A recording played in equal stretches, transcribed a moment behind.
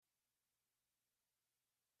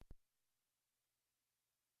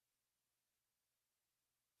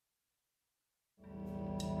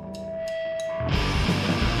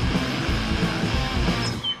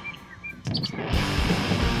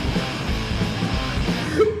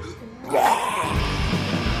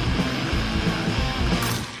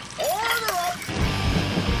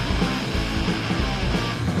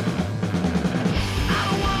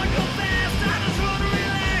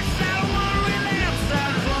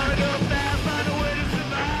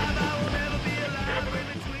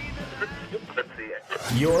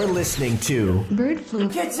You're listening to Bird Flu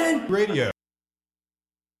Kitchen Radio.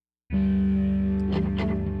 We're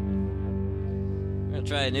gonna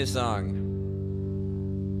try a new song.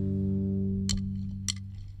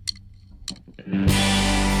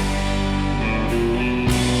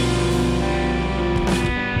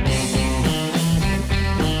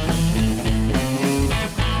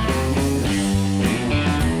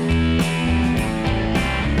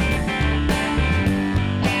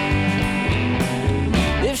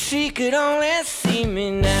 If she could only see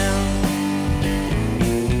me now,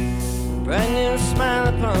 bright new smile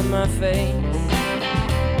upon my face.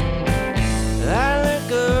 I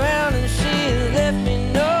look around and she has left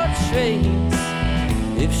me no trace.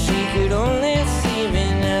 If she could only see me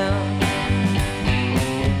now,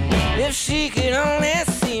 if she could only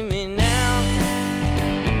see me now,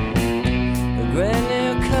 a brand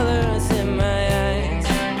new color is in my eyes,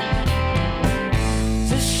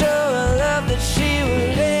 to show her love that she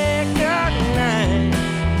would recognize.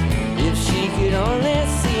 If she could only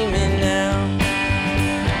see me now.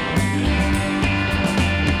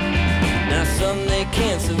 Now some they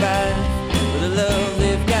can't survive with the love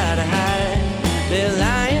they've gotta hide. They're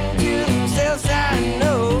lying to themselves, I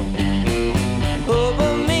know. Oh,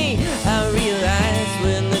 but me, I realize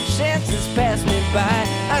when the chances pass me by,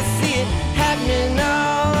 I see it happening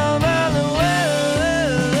all over the world.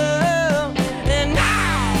 And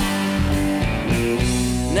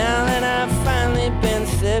now that I've finally been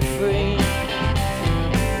set free,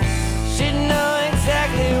 she'd know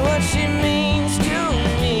exactly what she means to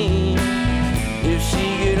me. If she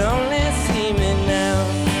could only see me now.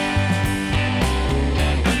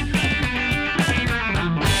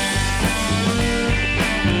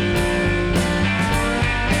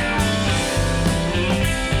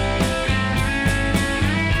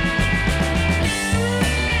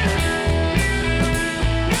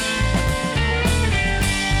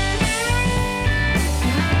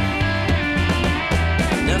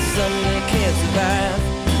 Now some they can't survive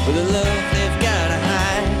with the love they've gotta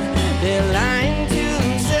hide. They're lying to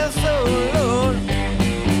themselves, so Lord.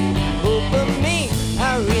 Oh, but me, I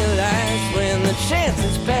realize when the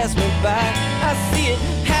chances pass me by, I see it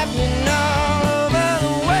happening all over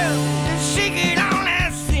the world. If she could only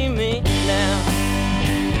see me now,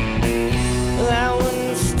 well, I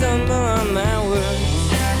wouldn't stumble on my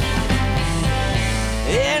words,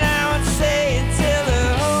 and I would say it till the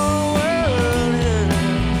whole world heard.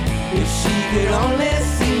 If she could only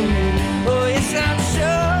see me, oh yes I'm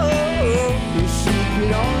sure. If she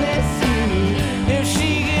could only see me,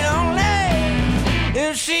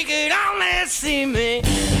 if she could only see me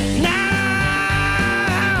now.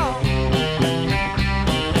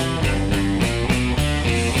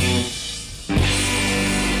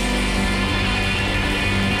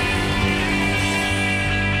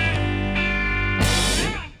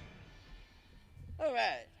 All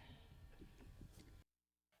right.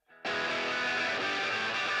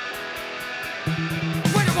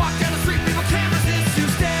 When I walk down the street, people can't resist to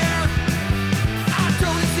stare. I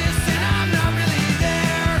don't exist and I'm not really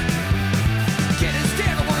there. Getting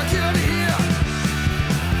scared, I wanna get out of here.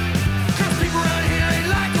 'Cause people around here ain't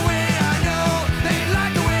like the way I know. They ain't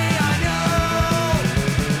like the way I know.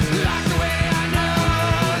 Like the way I know.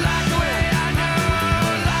 Like the way I know.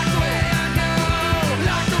 Like the way I know.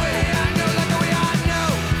 Like the way I know. Like the way I know.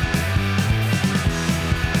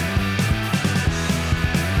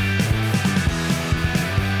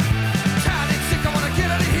 Tired and sick, I wanna get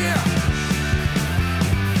out of here.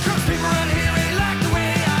 'Cause people around here ain't like the way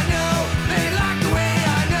I know. They ain't like the way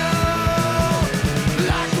I know.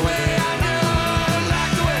 Like the way I know.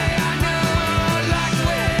 Like the way I know. Like the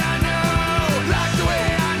way I know. Like the way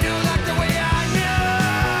I know. Like the way I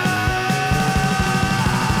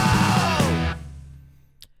know.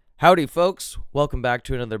 Howdy, folks. Welcome back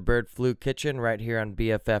to another Bird Flu Kitchen right here on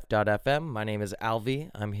BFF.FM. My name is Alvy.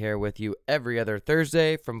 I'm here with you every other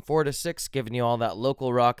Thursday from 4 to 6, giving you all that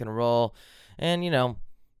local rock and roll and,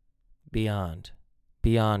 beyond.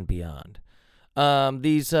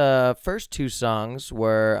 These first two songs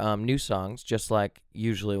were new songs, just like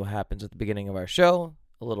usually what happens at the beginning of our show,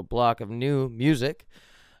 a little block of new music.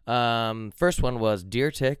 First one was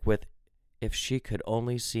Deer Tick with If She Could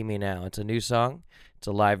Only See Me Now. It's a new song. It's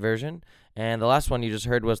a live version. And the last one you just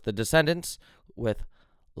heard was The Descendants with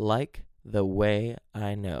Like the Way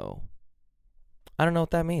I Know. I don't know what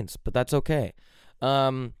that means, but that's okay.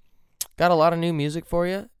 Got a lot of new music for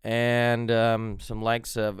you, and some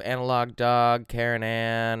likes of Analog Dog, Karen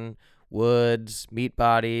Ann, Woods, Meat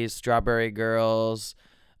Bodies, Strawberry Girls,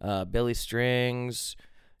 Billy Strings,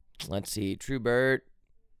 let's see, True Burt,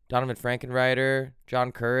 Donovan Frankenreiter,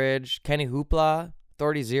 John Courage, Kenny Hoopla,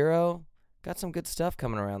 Authority Zero, got some good stuff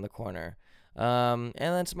coming around the corner. And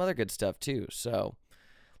then some other good stuff too. So,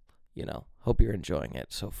 hope you're enjoying it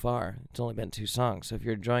so far. It's only been 2 songs, so if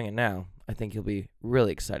you're enjoying it now, I think you'll be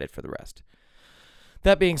really excited for the rest.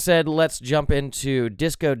 That being said, let's jump into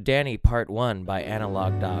Disco Danny Part 1 by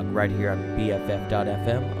Analog Dog right here on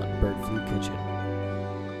BFF.FM on Bird Flu Kitchen.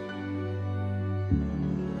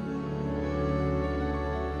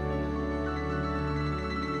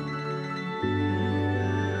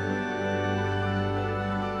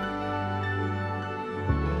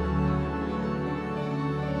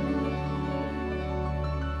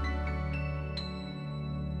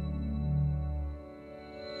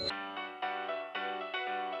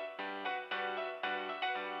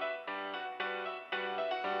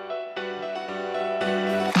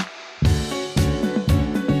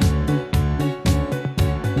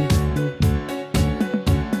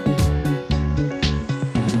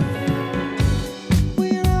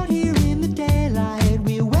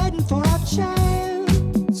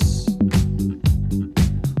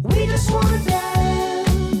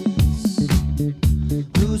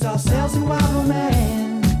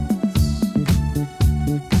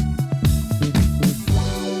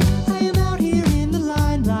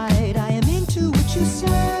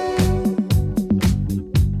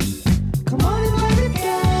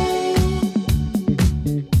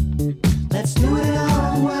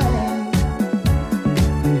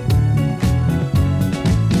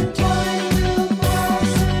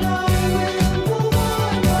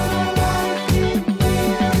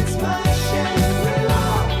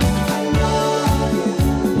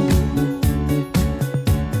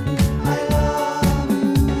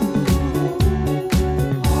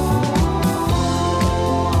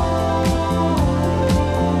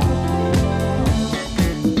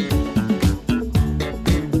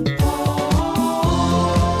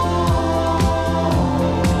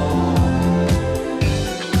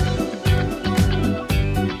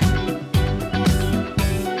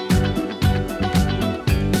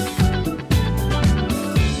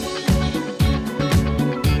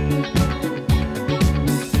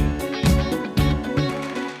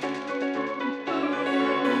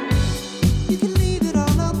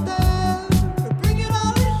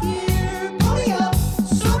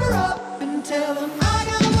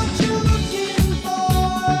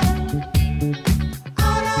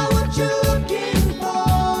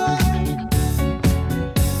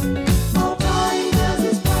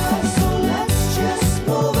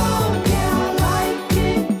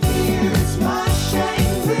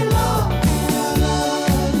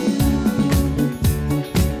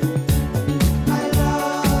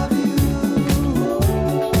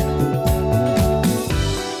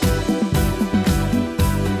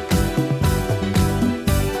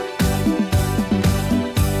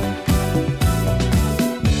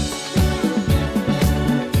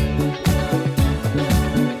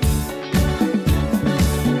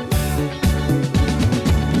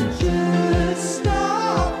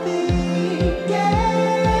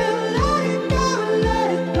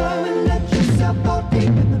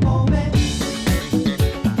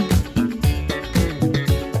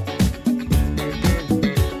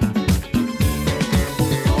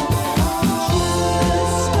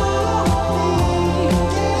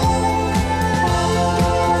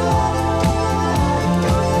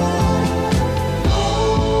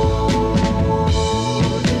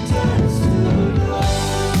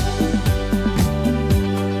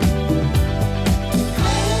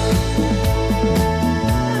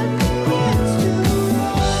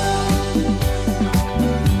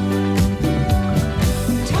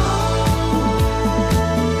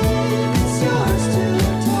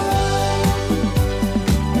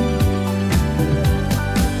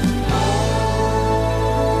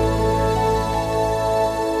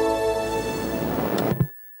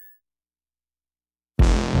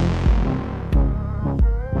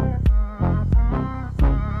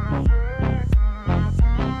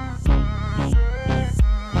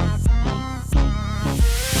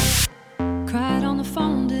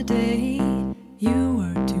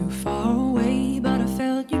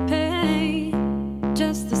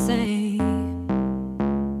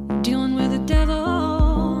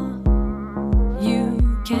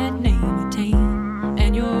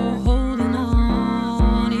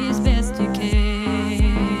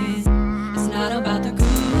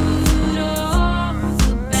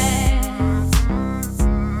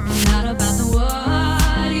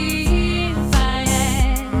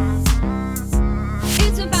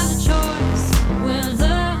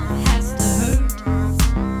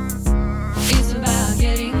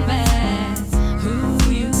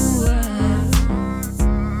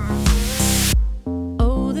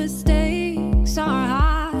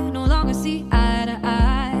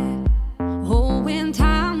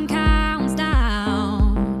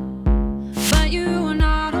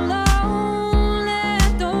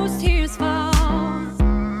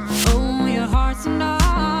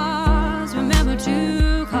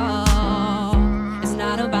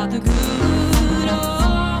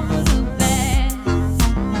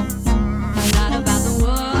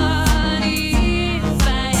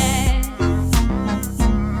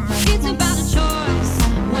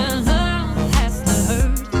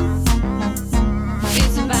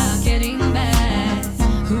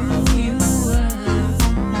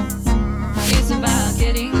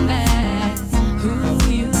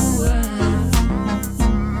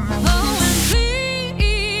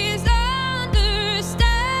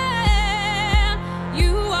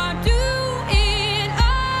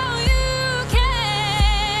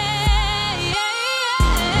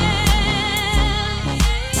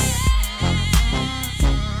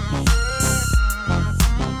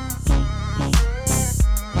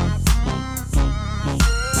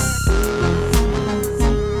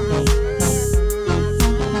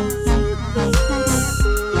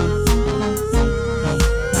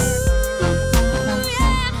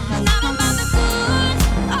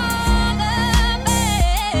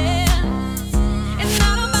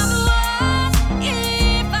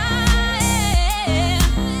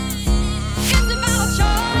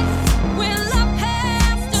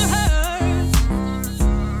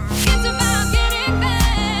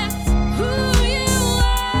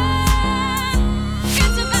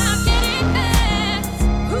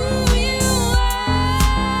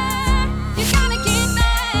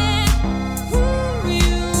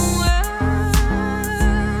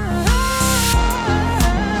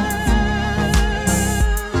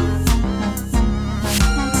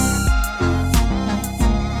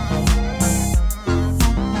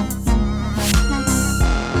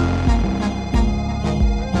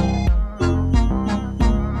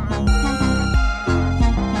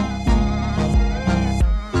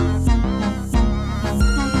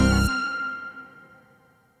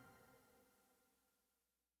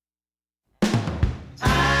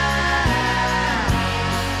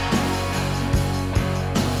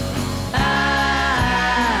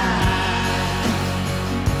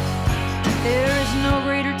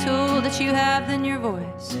 that you have than your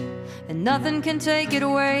voice, and nothing can take it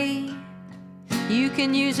away. You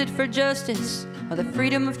can use it for justice or the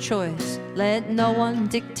freedom of choice. Let no one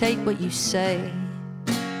dictate what you say.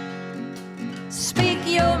 Speak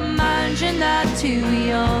your mind, you're not too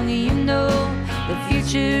young. You know the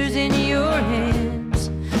future's in your hands.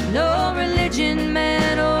 No religion,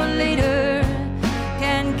 man or leader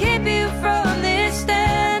can keep you from this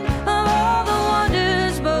stand of all the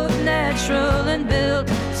wonders, both natural and built.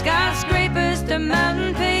 Skyscrapers to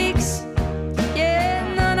mountain peaks, yeah,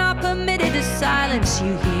 none are permitted to silence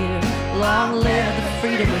you here. Long live the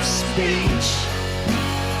freedom of speech.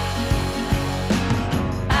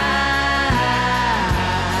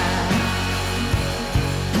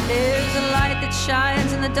 There's a light that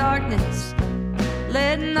shines in the darkness.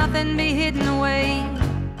 Let nothing be hidden away.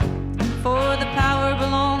 For the power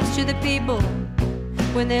belongs to the people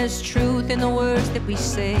when there's truth in the words that we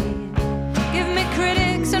say. Give me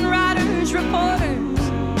critics and writers, reporters.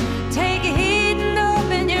 Take heed and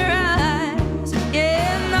open your eyes.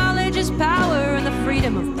 Yeah, knowledge is power, and the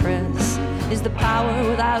freedom of press is the power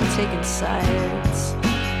without taking sides.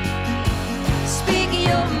 Speak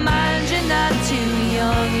your mind, you're not too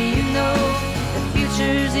young. You know the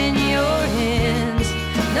future's in your hands.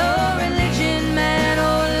 No religion, man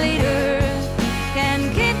or leader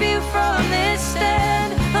can keep you from this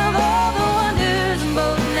stand of all the wonders,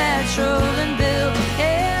 both natural and built.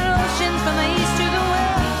 Yeah, oceans from the east to the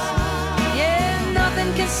west. Yeah, nothing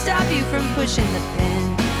can stop you from pushing the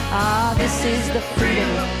pen. Ah, this is the freedom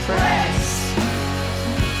of press.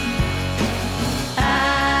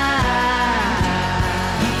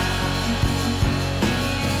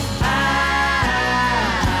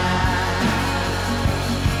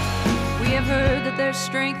 Heard that there's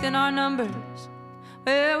strength in our numbers.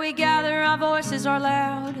 Where we gather, our voices are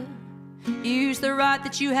loud. Use the right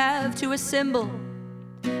that you have to assemble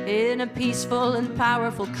in a peaceful and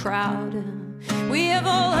powerful crowd. We have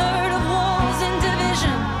all heard of wars and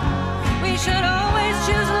division. We should always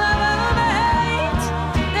choose love over hate.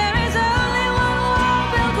 There is only one war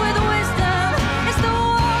built with wisdom. It's the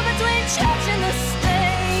war between church and the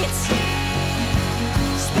state.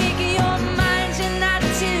 Speak your mind, you're not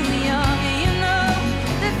too young.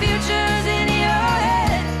 Future's in your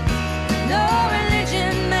head. No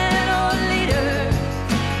religion, man or leader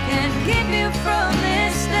can keep you from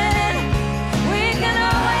this stand. We can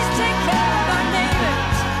always take care of our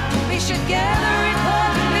neighbors. We should gather,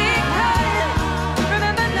 report, and be kind.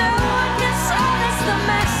 Remember, no one can silence the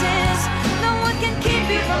masses. No one can keep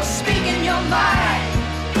you from speaking your mind.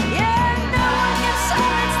 Yeah, no one can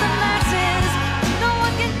silence the masses. No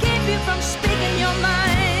one can keep you from speaking your mind.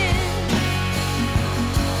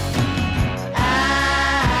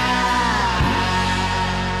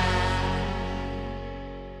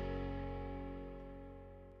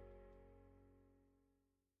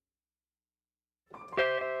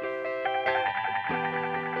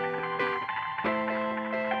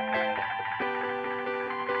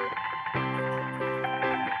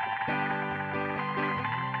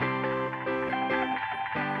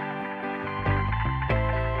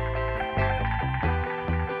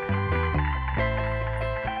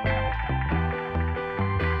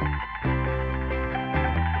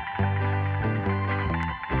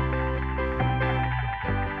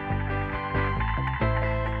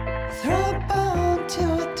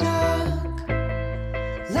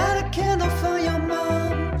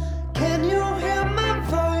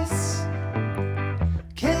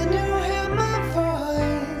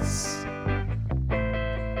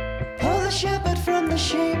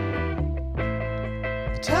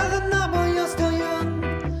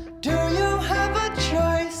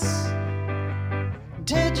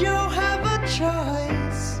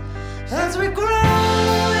 As we grow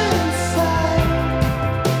inside,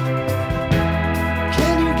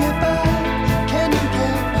 can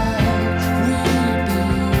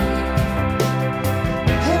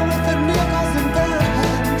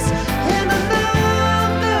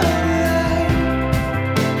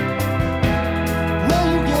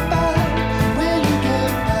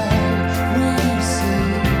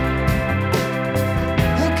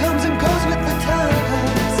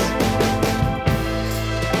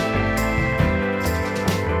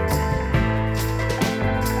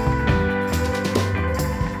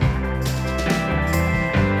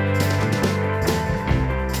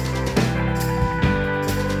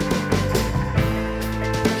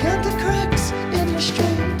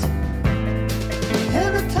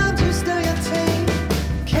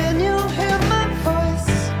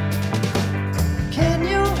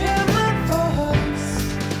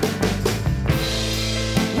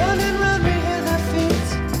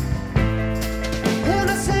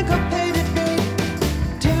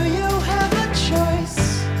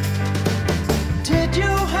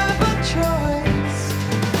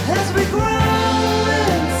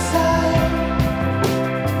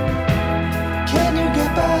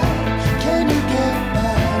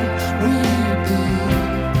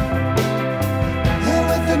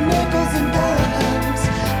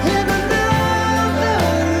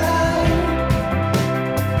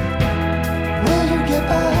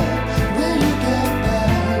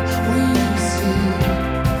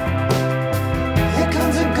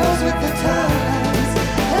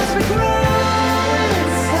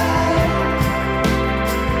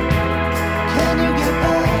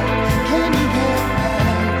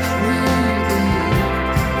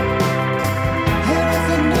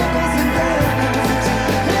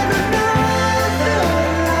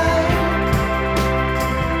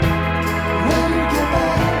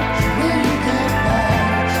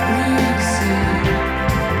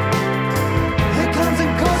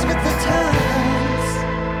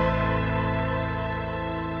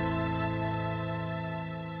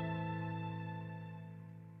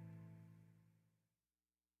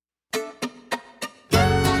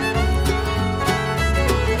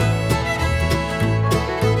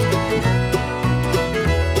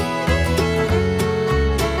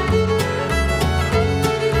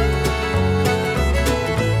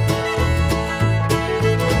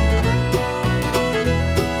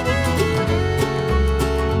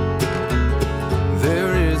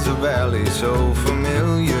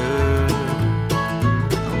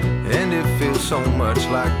much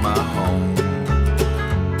like my home.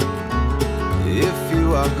 If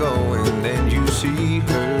you are going and you see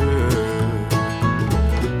her,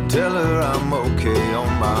 tell her I'm okay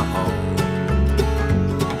on my own.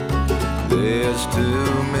 There's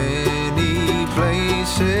too many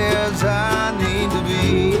places I need to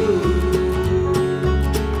be.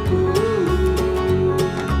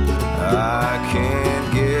 I can't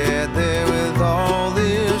get there with all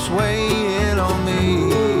this weighing on me.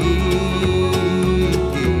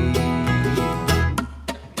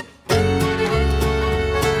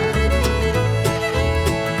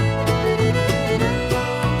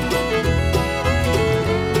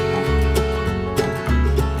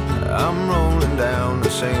 I'm rolling down the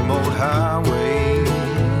same old highway.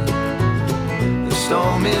 The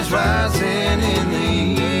storm is rising in the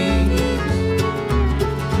east,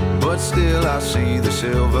 but still I see the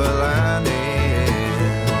silver lining.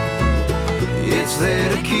 It's there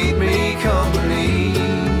to keep me company.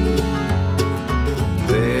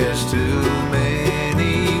 There's too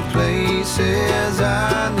many places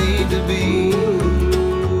I need to be.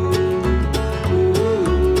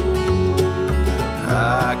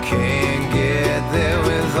 I can't get there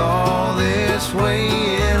with all this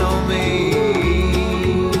weighing on me.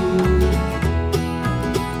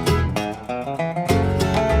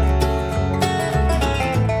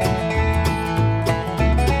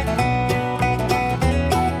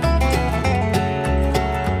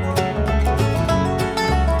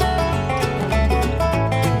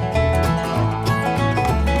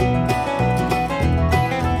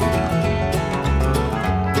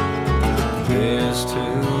 There's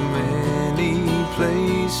too many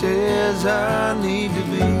places I need to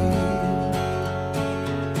be.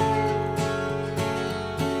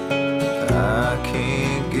 I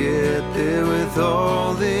can't get there with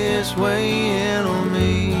all this weighing on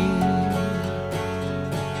me.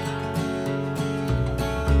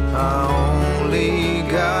 I only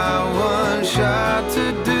got one shot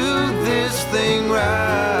to do this thing right.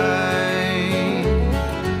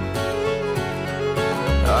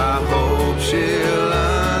 I hope she'll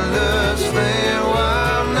understand why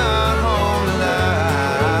I'm not home tonight.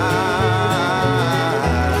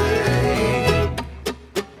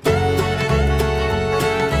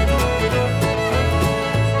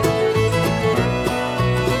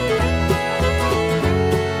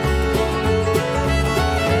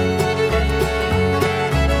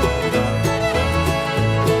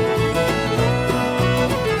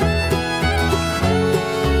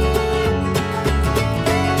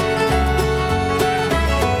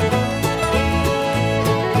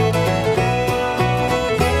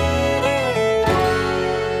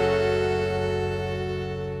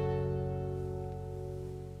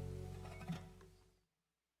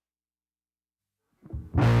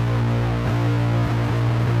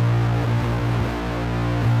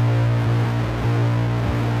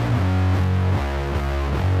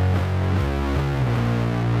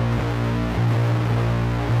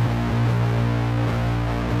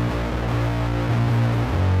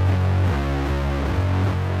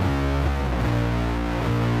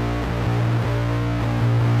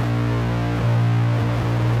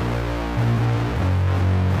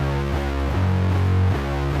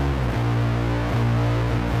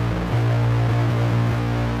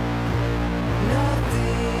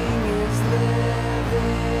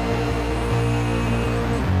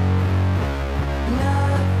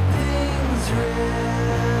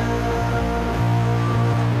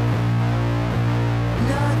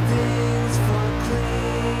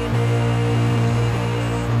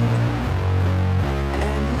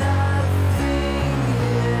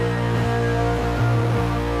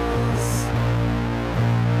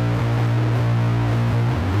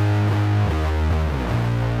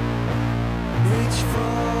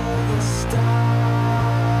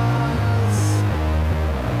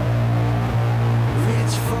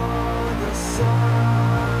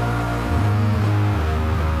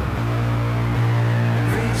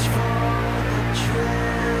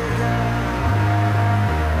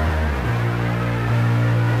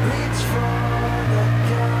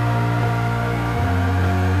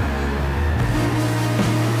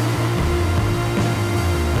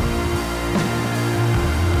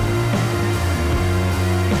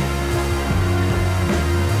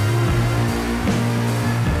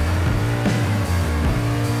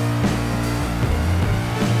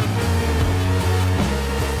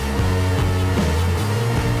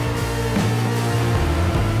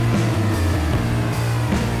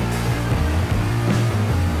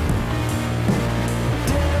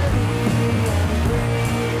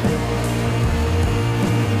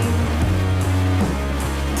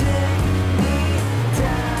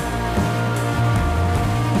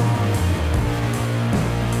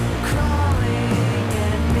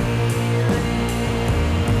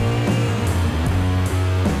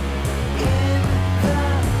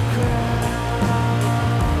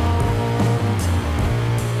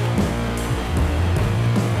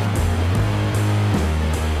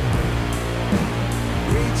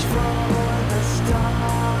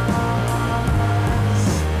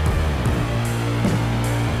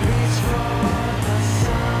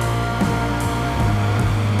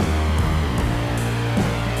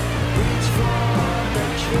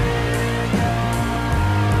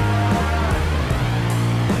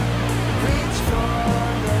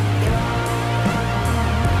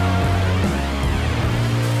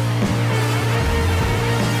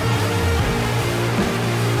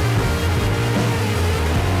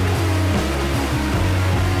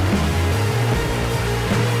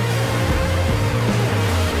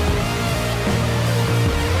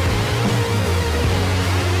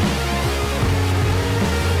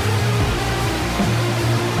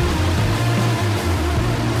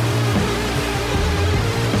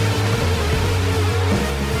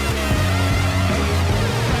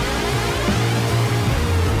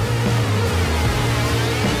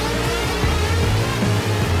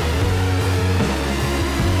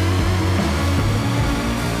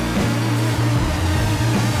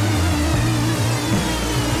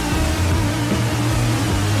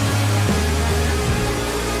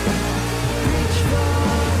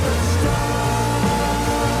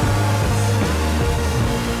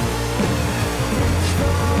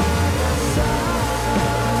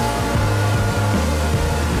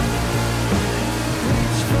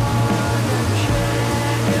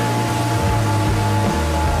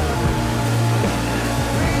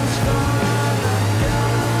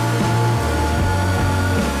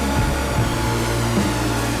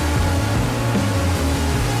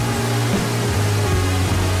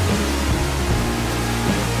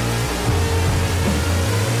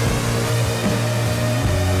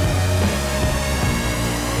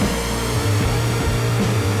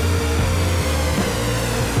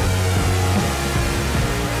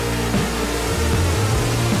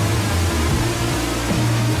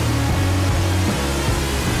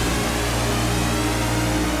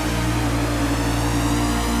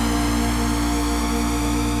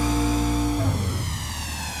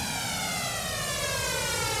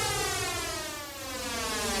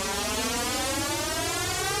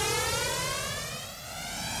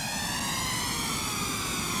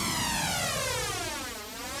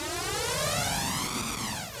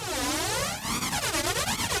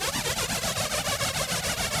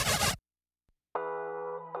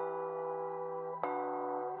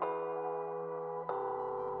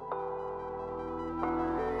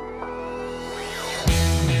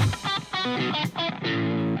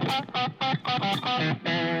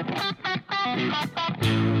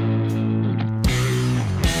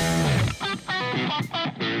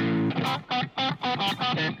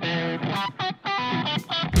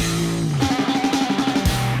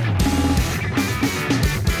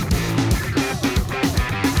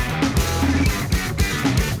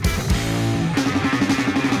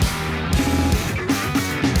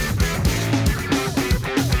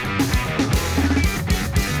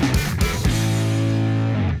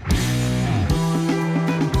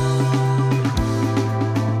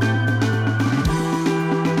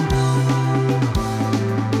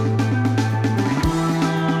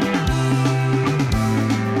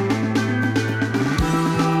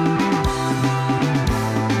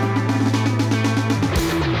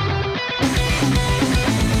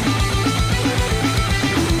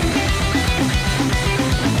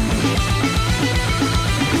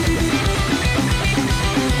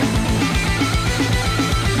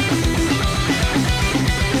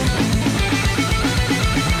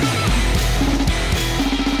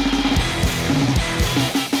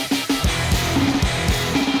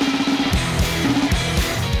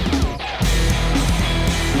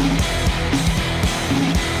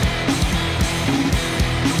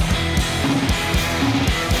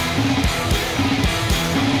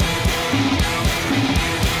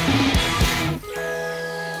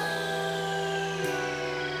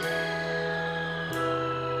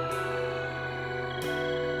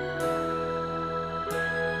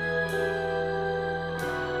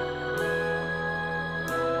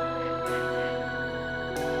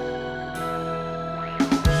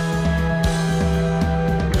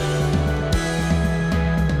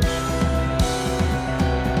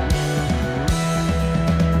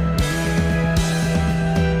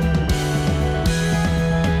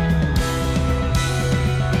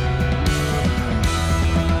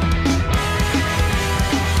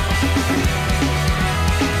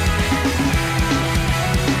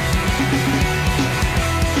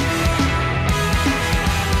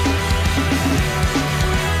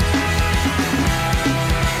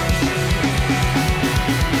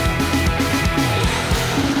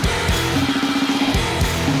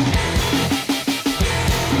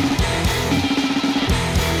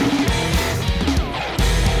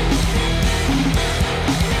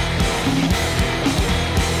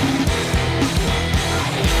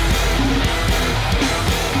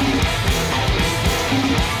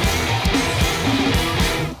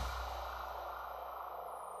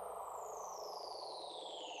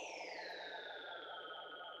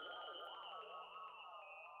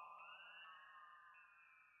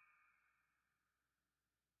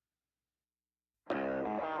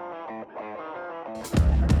 I'm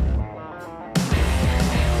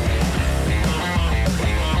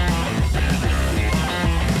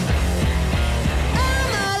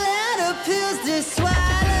all out of pills to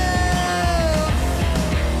swallow.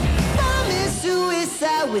 Promise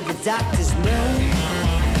suicide with the doctor's note.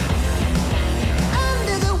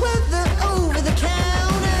 Under the weather, over the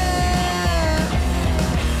counter.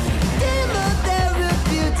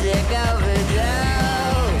 Chemotherapeutic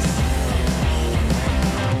overdose.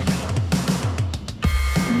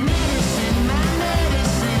 Medicine, my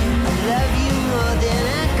medicine. I love you more than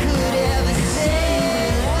I could ever say.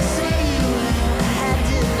 I had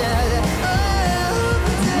to know that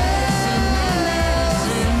overdose.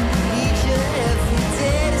 Need you every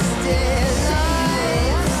day to stay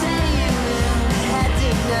alive. I had to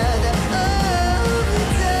know that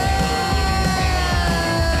overdose.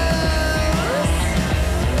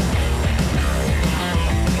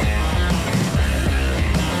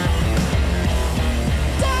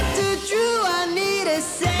 Dr. Drew, I need a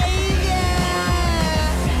savior.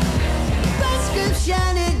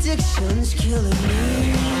 Prescription addiction's killing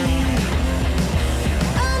me.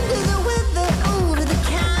 Under the weather, over the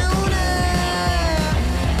counter.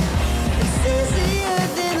 It's easier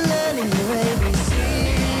than learning your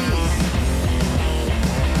ABCs.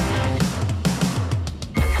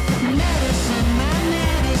 Medicine, my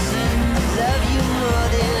medicine. I love you more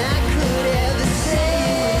than I could ever say.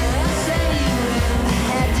 I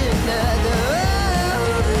had to know the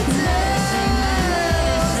overdose.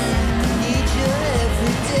 Need you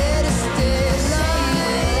every day to stay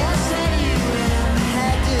alive. I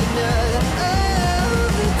had to know the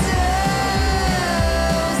overdose.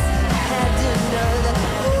 I had to know the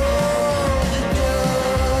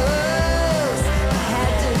overdose. I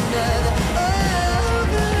had to know the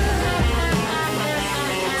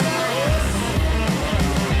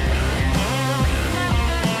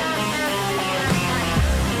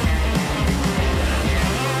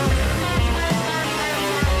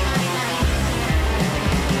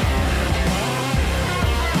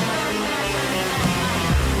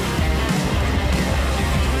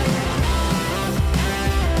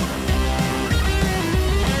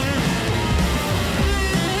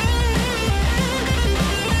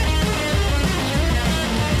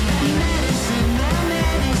medicine, my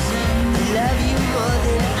medicine. I love you more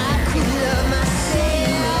than I could love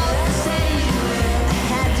myself. I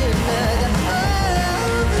had to know the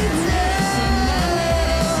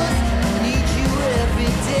overdose. Need you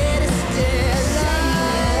every day to stay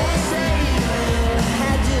alive. I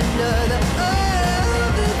had to know the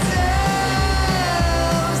overdose.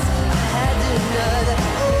 I had to know the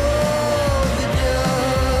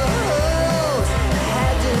overdose. I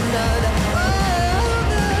had to know the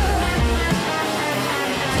overdose.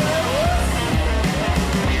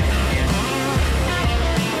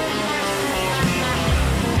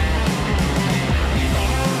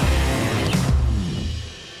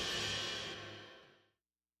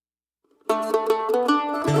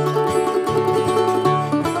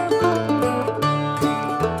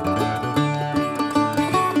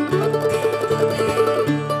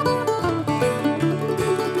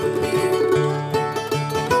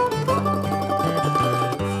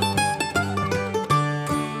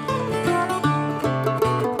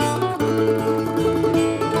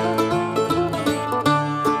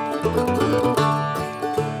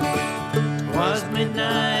 Was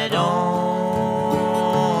midnight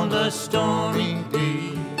on the stormy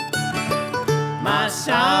day. My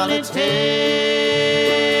solitary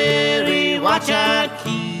watch I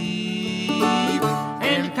keep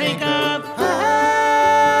and think of her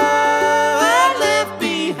I left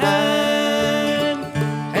behind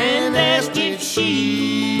and ask if she'd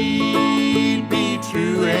be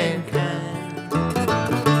true and kind.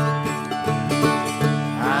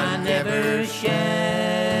 I never shall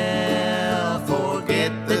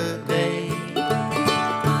forget the day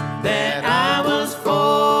that I was forced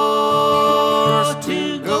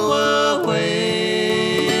to go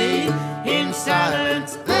away in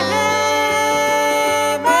silence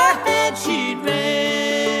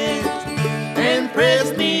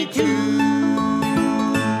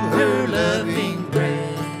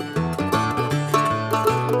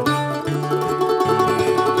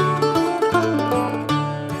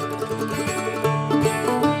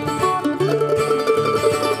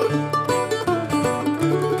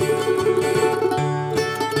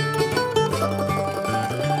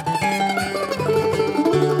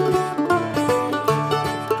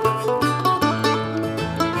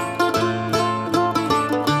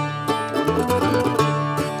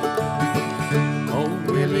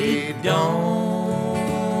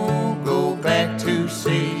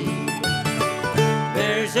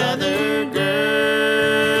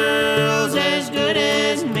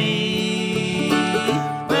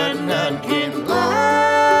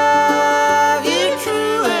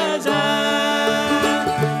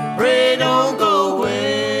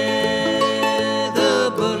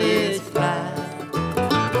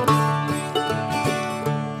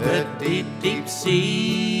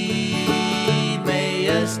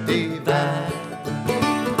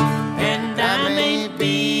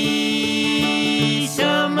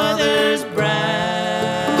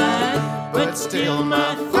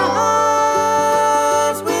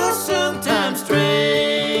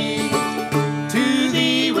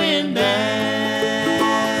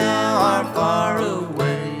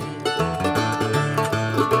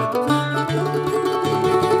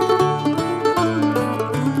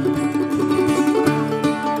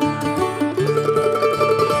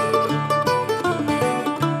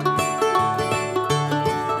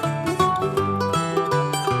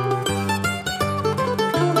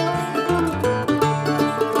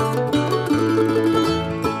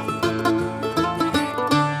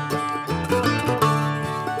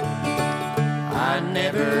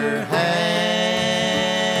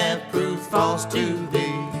false to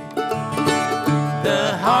thee.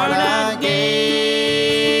 The heart I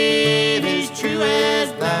gave is true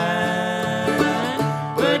as thine,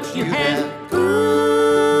 but you have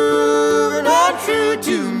proven untrue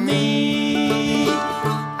to me.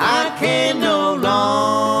 I can no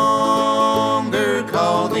longer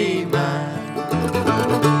call thee mine,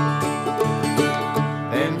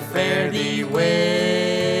 and fare thee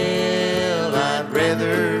well. I'd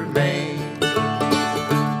rather make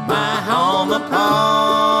my home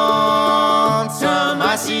upon some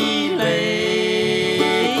icy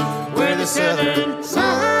lake where the southern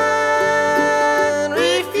sun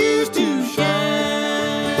refused to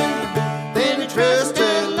shine than to trust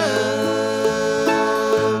a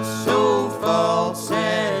love so false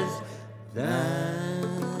as thine.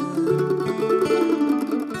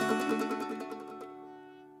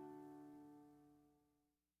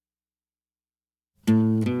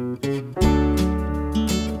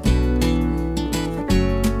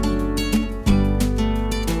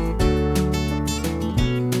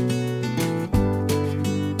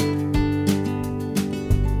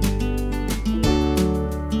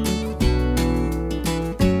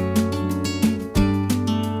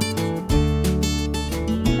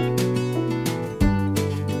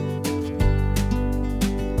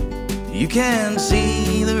 You can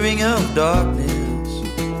see the ring of darkness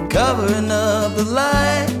covering up the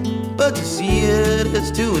light, but to see it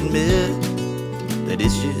is to admit that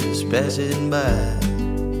it's just passing by.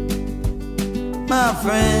 My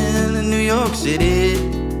friend in New York City,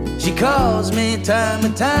 she calls me time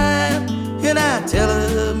and time, and I tell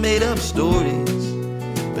her made up stories,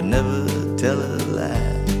 but never tell her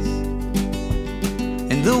lies.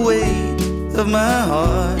 And the weight of my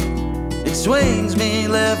heart, it swings me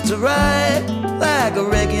left to right like a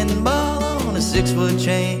wrecking ball on a 6-foot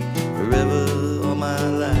chain, forever all my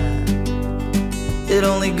life. It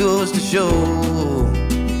only goes to show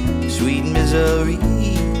sweet misery.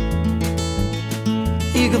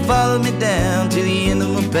 You can follow me down to the end of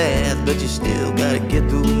my path, but you still gotta get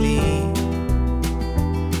through me.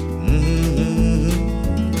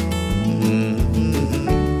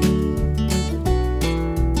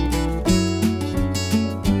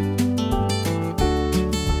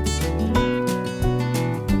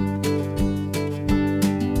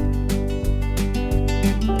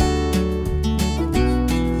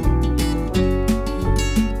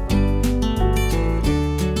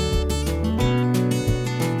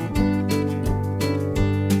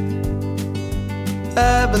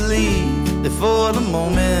 I believe that for the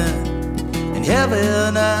moment in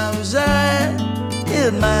heaven I reside.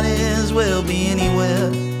 It might as well be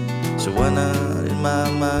anywhere, so why not in my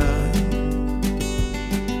mind?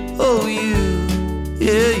 Oh, you,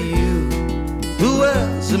 yeah, you. Who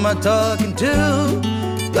else am I talking to?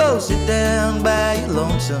 Go sit down by your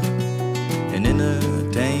lonesome and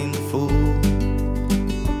entertain the fool.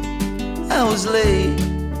 I was late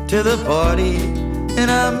to the party and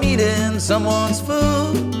I'm eating someone's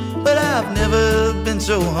food, but I've never been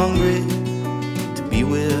so hungry to be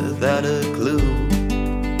without a clue.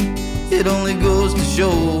 It only goes to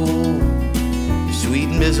show sweet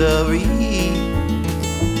misery.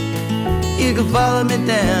 You can follow me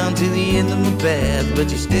down to the end of my path, but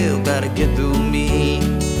you still gotta get through me.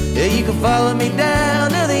 Yeah, you can follow me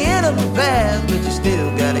down to the end of my path, but you still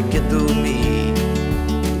gotta get through me.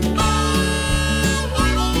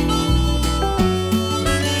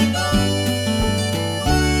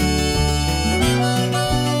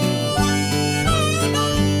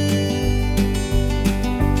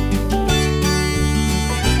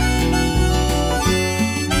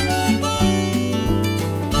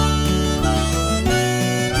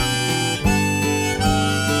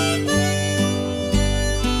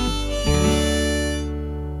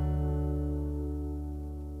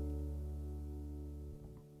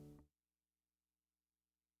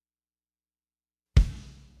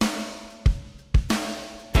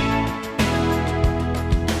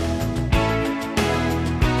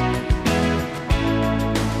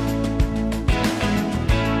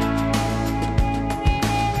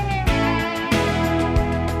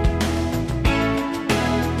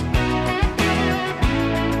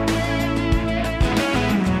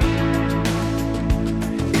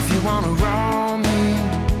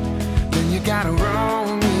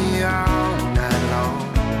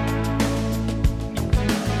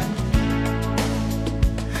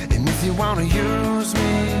 wanna use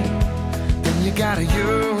me, then you gotta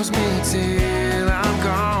use me till I'm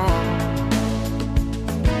gone.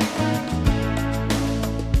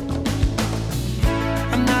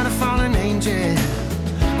 I'm not a fallen angel,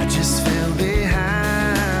 I just fell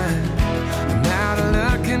behind. I'm out of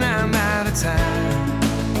luck and I'm out of time.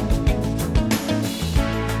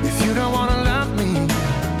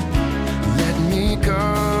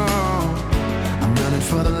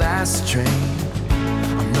 train.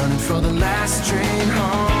 I'm running for the last train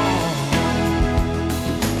home.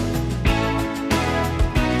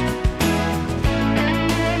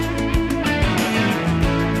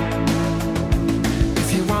 If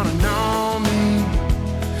you wanna know me,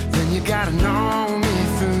 then you gotta know me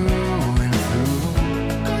through and through.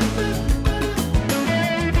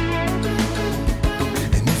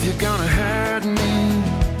 And if you're gonna hurt me,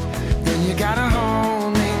 then you gotta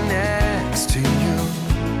hold me next to you.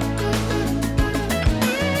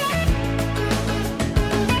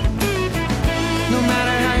 No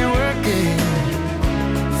matter how you work it,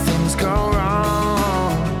 things go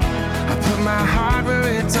wrong. I put my heart where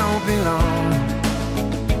it don't belong.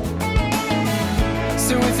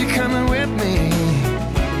 So if you're coming with me,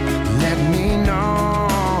 let me know.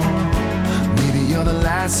 Maybe you're the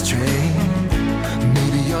last train.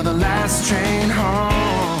 Maybe you're the last train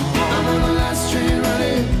home. I'm on the last train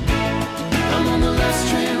running. I'm on the last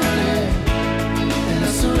train running. And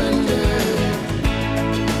I surrender.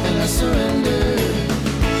 And I surrender.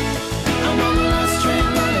 I'm on the last train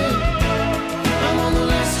running. I'm on the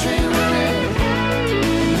last train running.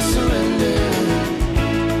 And I surrender.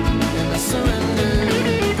 And I surrender.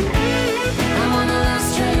 I'm on the last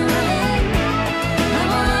train running. I'm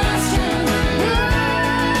on the last train running.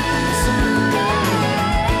 And I surrender.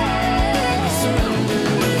 And I surrender.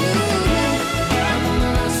 I'm on the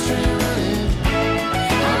last train running.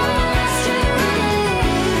 I'm on the last train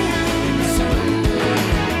running. And I surrender.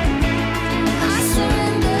 I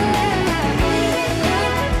surrender.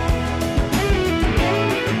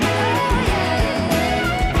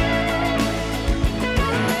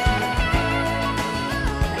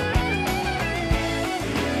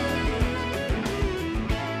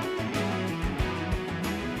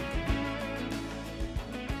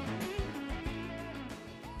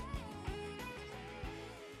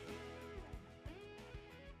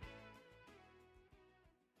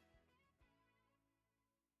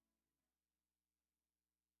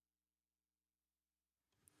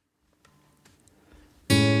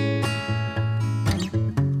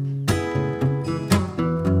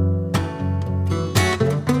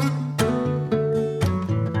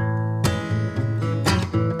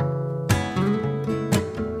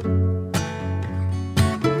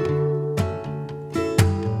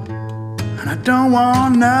 And I don't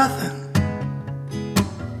want nothing,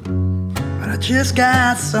 but I just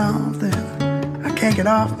got something I can't get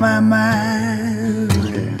off my mind.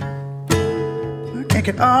 Yeah. I can't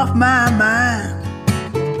get off my mind.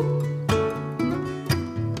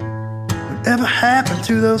 Whatever happened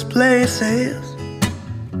to those places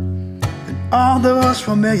and all those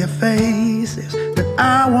familiar faces that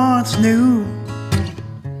I once knew,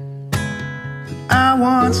 that I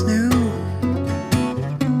once knew.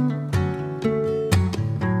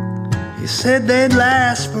 You said they'd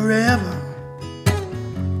last forever,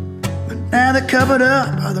 but now they're covered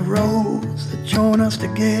up by the roads that join us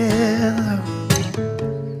together.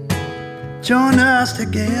 Join us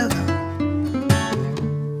together.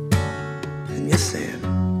 And you said,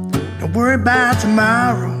 don't worry about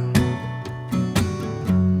tomorrow,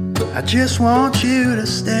 I just want you to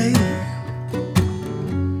stay,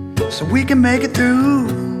 so we can make it through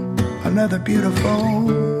another beautiful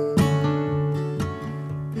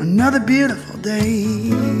day.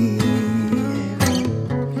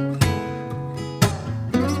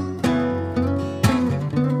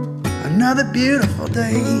 Another beautiful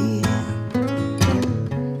day.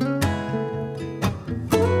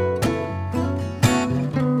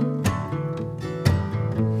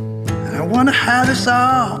 And I wonder how this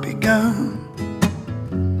all begun.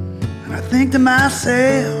 And I think to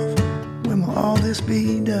myself, when will all this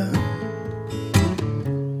be done?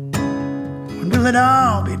 When will it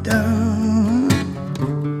all be done?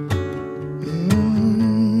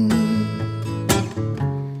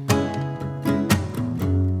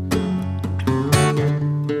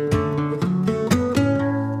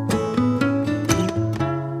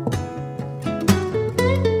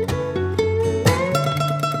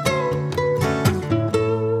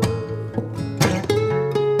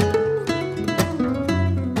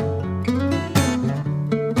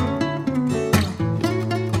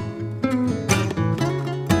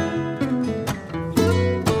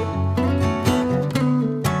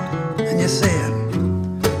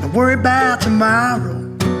 Worry about tomorrow,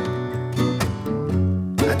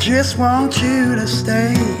 I just want you to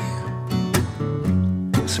stay,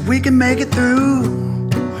 so we can make it through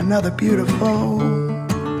another beautiful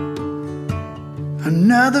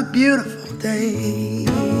day.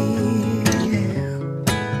 Yeah.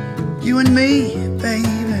 You and me,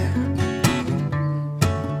 baby,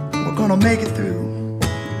 we're gonna make it through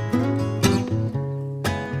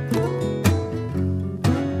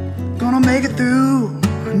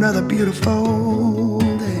another beautiful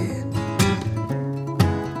day.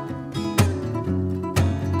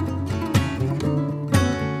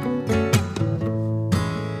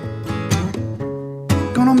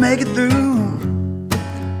 Gonna make it through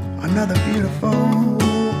another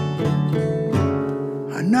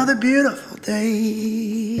beautiful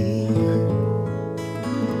day.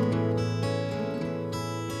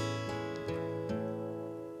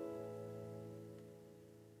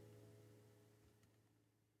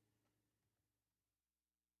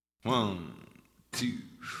 One, two,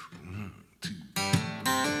 one, two.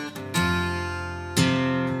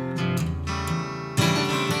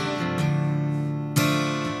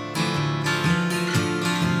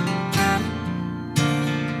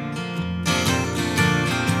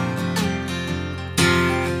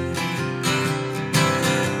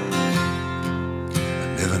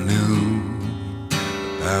 I never knew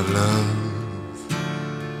about love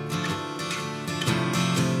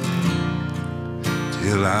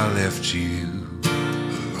till I left you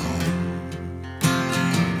alone.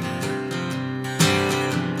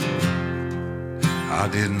 I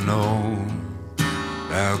didn't know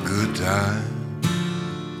about good times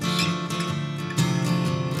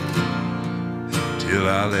till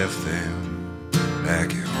I left them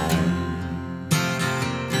back at home.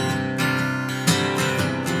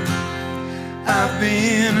 I've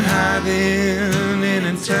been hiding in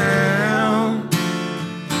a town,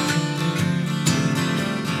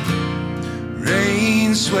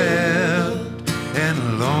 rain swept and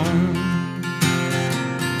alone.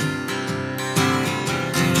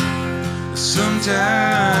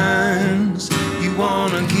 Sometimes you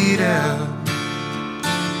wanna get out,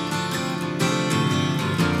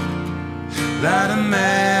 light a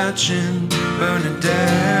match and burn it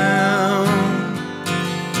down.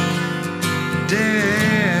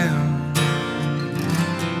 Damn.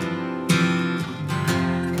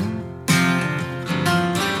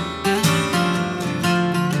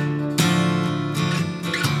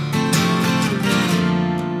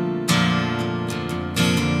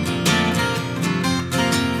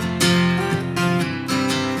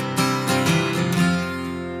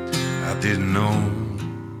 I didn't know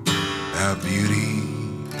our beauty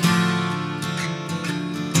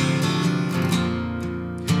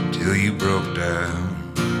till you broke down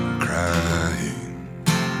crying.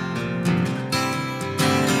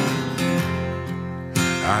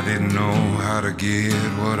 I didn't know how to get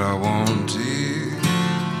what I wanted.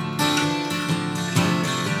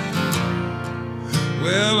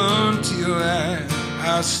 Well, until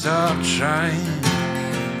I stopped trying.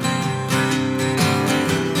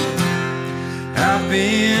 I've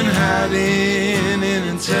been hiding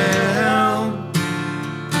in a town,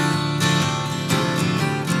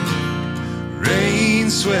 rain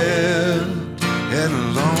swept and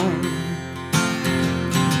alone.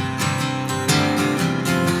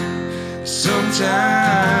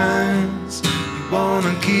 Sometimes you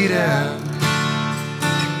wanna get out,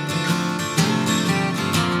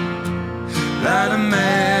 light a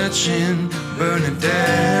match and burn it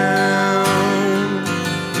down.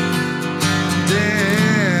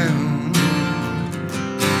 Damn.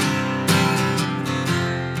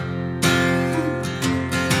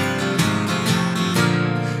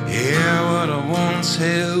 Yeah, what I once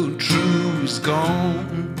held true is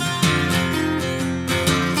gone.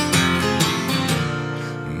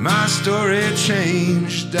 My story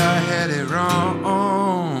changed, I had it wrong.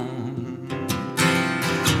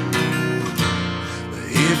 But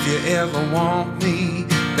if you ever want me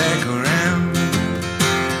back around,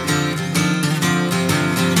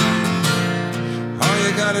 all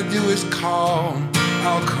you gotta do is call,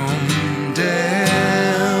 I'll come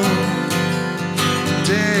down.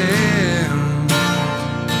 Down.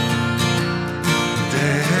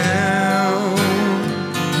 Down.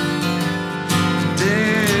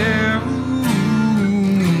 Down.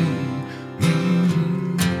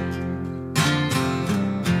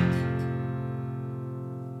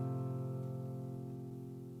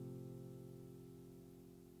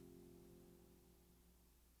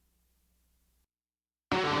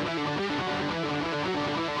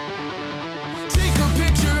 Take a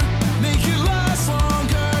picture, make it last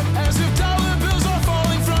longer.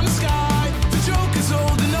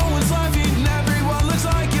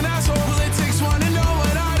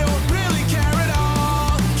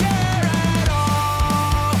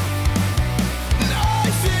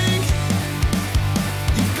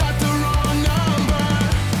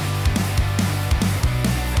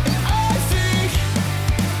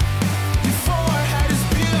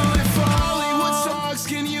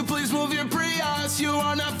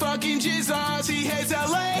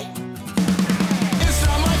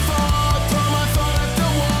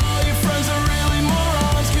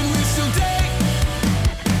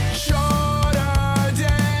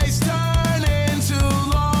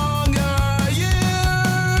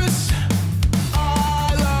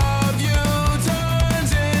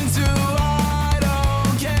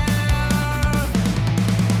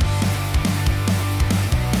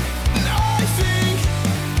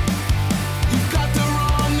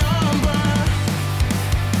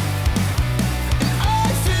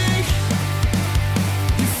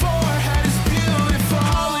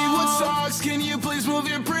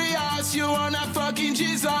 us. You are not fucking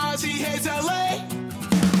Jesus. He hates LA.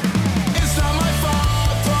 It's not my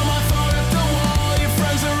fault. Throw my phone at the wall. Your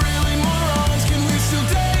friends are really morons. Can we still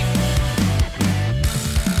date?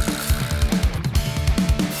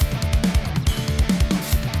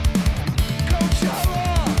 Coachella.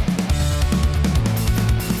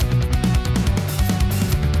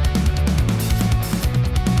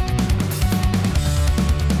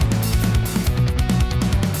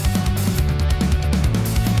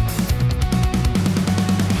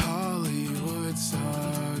 Hollywood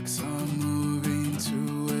sucks. I'm moving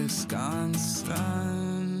to Wisconsin.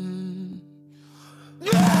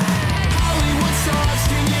 Hollywood sucks.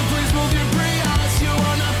 Can you please move your Prius? You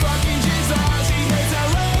are not fucking Jesus. He hates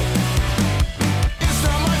LA. It's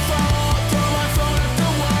not my fault. Throw my phone at the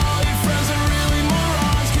wall. Your friends are really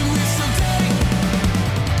morons. Can we still date?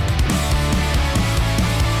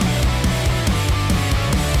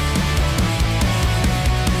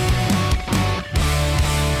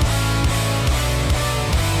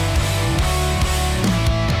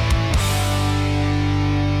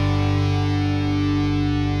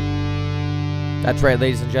 That's right,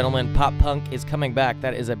 ladies and gentlemen. Pop punk is coming back.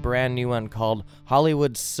 That is a brand new one called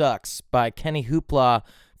Hollywood Sucks by Kenny Hoopla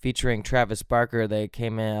featuring Travis Barker. They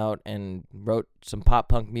came out and wrote some pop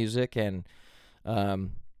punk music and, came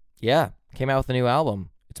out with a new album.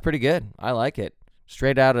 It's pretty good. I like it.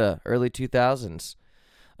 Straight out of early 2000s.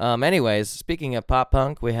 Anyways, speaking of pop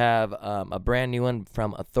punk, we have a brand new one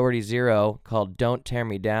from Authority Zero called Don't Tear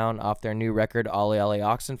Me Down off their new record, Ollie Ollie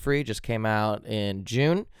Oxenfree. Just came out in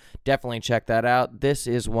June. Definitely check that out. This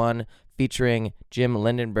is one featuring Jim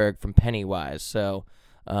Lindenberg from Pennywise. So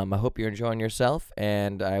I hope you're enjoying yourself,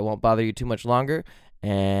 and I won't bother you too much longer.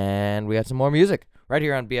 And we got some more music right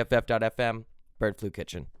here on BFF.FM, Bird Flu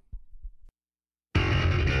Kitchen.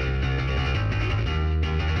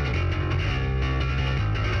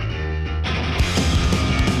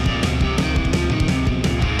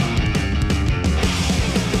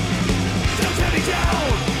 Don't tear me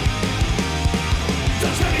down.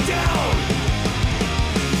 Don't tear me down.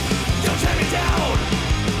 Don't tear me down.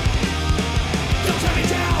 Don't tear me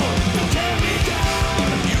down. Don't tear me down.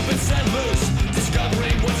 You've been set loose,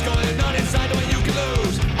 discovering what's going on inside the way you can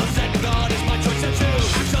lose. A second thought is my choice to choose.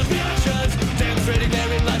 Actions, reactions, demonstrating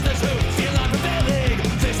therein lies the truth. Feel I'm prevailing.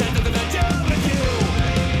 They said that they're down with you.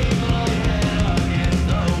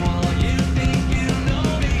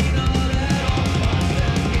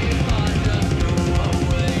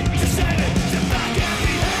 Just say it, sit back and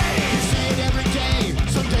behave. Say it every day.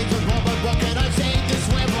 Some days are wrong, but what can I say? This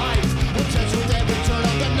way of life. Obsessed with every turn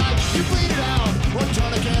of the night. You bleed it out. One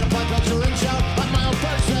tourniquet, apply pressure and shout. I'm my own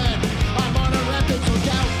person. I'm on a rampage, look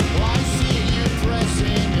out. I see you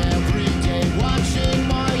pressing every day. Watching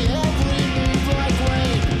my every move like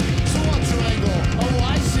rain. So what's your angle? Oh,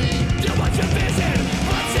 I see. Do what your vision,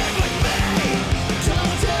 what's it with me?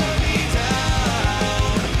 Don't tear me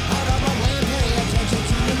down. Out of my way, pay attention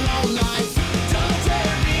to your own life. Don't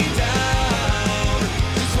tear me down.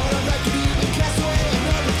 Just for the record, you've been cast away and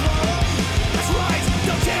overthrown. That's right,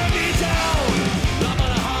 don't tear me down. I'm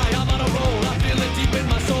on a high, I'm on a roll. I feel it deep in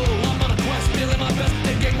my soul. I'm on a quest, feeling my best,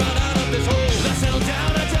 thinking right out of this hole. I settle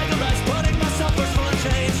down, I take a rest, putting myself first for a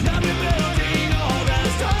change. Now rebuilding all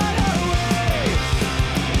that's torn away.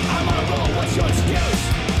 I'm on a roll, what's your excuse?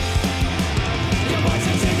 You're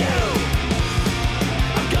watching to you.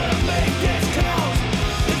 I'm gonna make this count.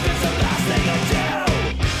 If it's the last thing I do.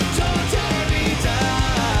 Don't tear me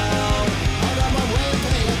down. Out of my way,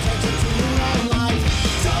 pay attention to your own life.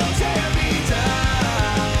 Don't tear me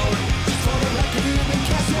down. Just for the record, you've been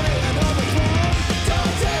cast away and overthrown.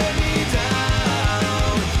 Don't tear me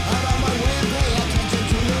down. Out of my way, pay attention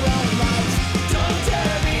to your own life. Don't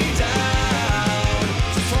tear me down.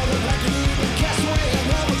 Just for the record, you've been cast away and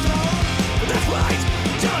overthrown. That's right.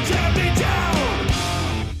 Don't tear me down.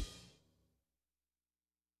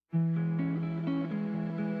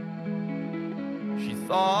 She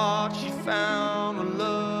thought she found a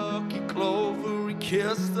lucky clover. He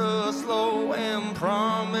kissed her slow and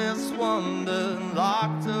promised wonder.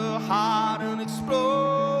 Locked her heart and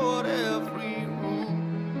explored every room.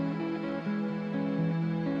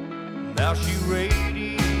 Now she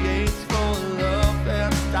radiates for love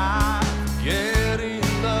that's died. Getting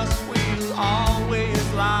lust will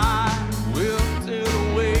always lie. Wilted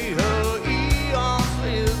away her eons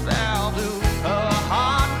without do. Her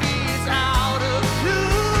heart beats out of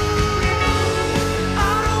tune.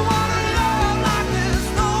 I don't wanna love like this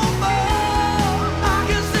no more. I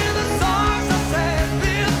can sing the songs I sang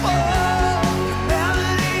before.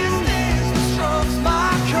 Melody stings and strokes my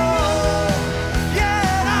core.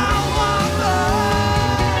 Yet I want love.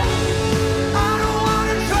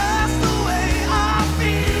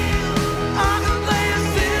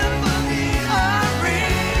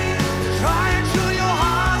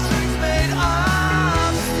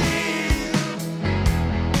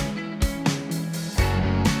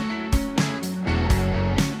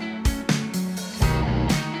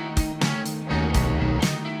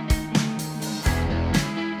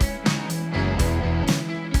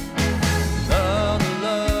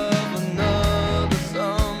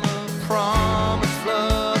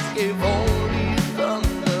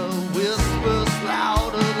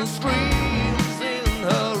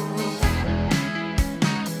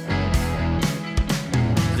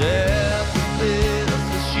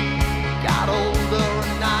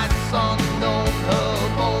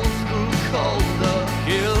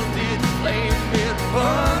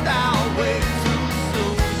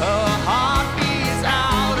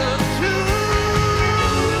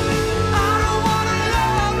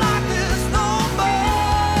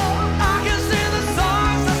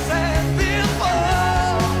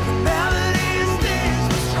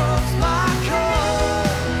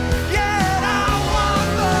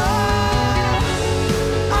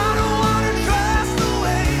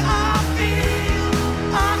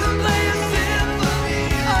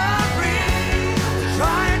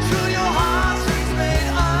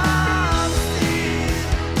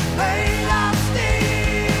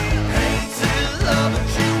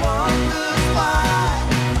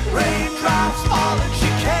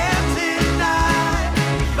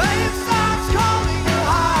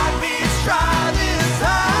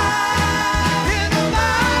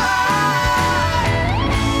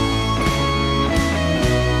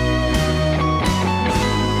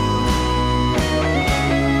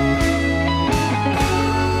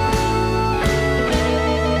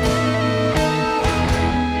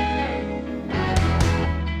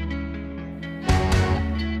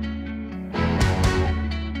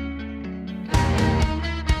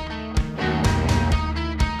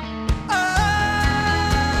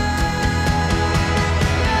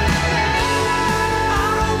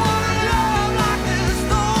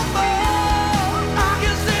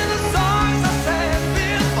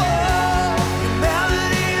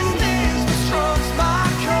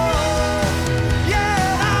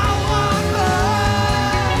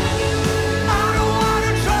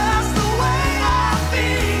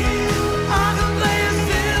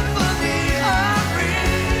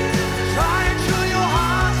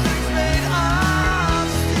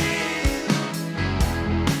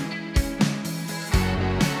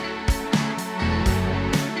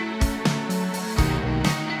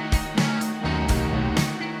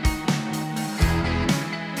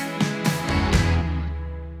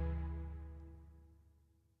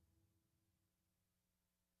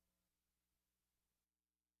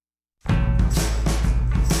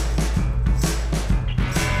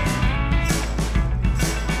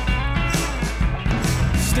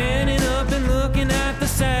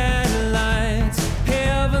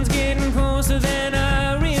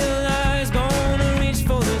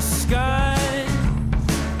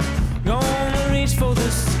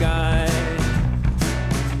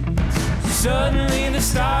 Suddenly the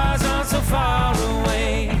stars aren't so far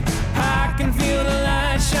away. I can feel the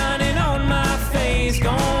light shining on my face.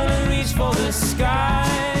 Gonna reach for the sky.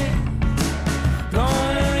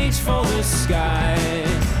 Gonna reach for the sky.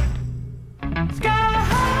 Sky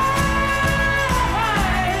high,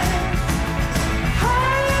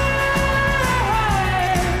 high,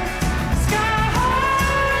 sky high.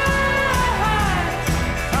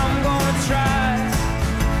 I'm gonna try.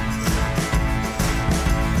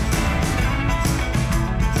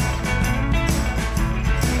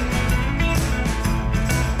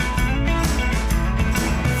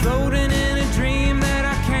 Floating in a dream that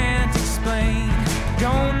I can't explain.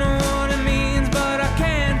 Don't know what it means, but I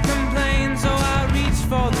can't complain. So I reach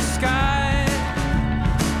for the sky.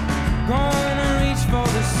 Gonna reach for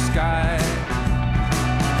the sky.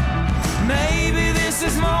 Maybe this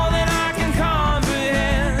is more than I can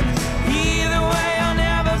comprehend. Either way, I'll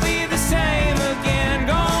never be the same again.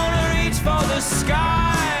 Gonna reach for the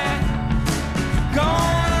sky.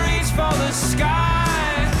 Gonna reach for the sky.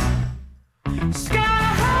 Sky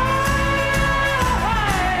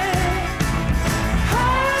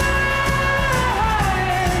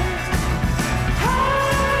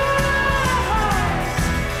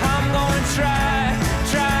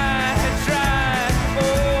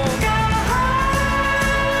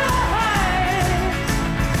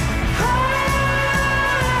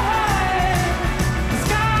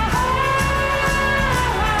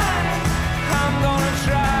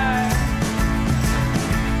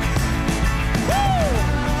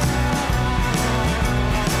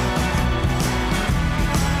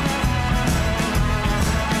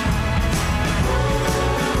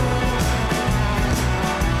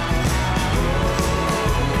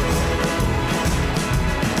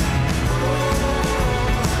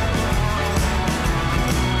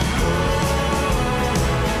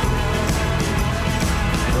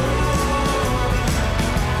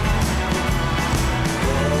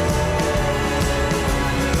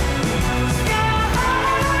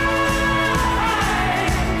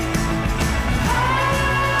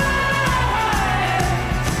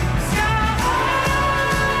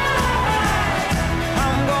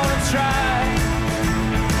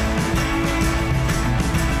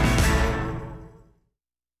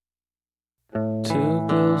Two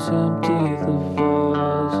girls empty the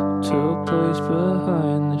vase to a place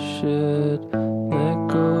behind the shed. Let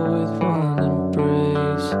go with one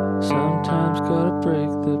embrace. Sometimes gotta break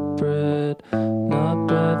the bread. Not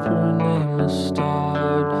bad for a nameless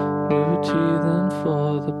start. Move your teeth in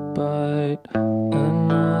for the bite.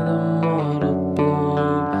 Another mortal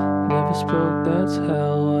blow. Never spoke, that's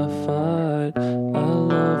how I fight. I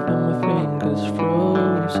love when my fingers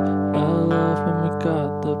froze. I love when we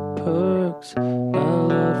got the perks. I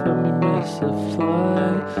love when we miss a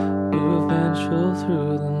flight. We were vengeful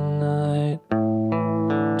through the night.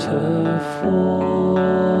 Turf war,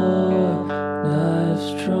 knives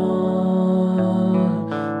drawn.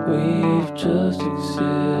 We've just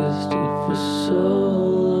existed for so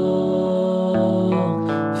long.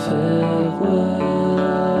 Farewell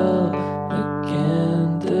again.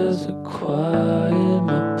 There's a quiet in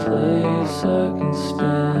my place. I can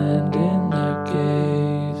stand in their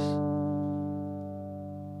gaze.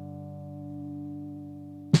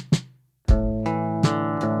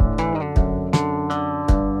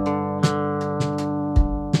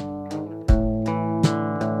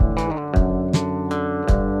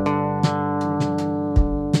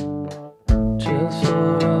 Just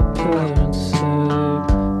for our parents' sake,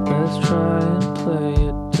 let's try and play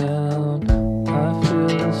it down. I feel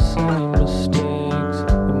the same mistakes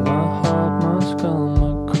in my heart, my skull,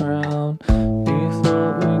 my crown. You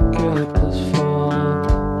thought we'd get this far,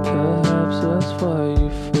 perhaps that's why you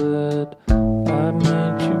fled. I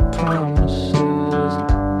made you promises,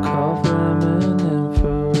 carve them in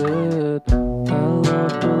infrared. I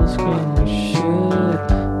love all the screamy shit.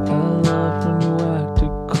 I love when you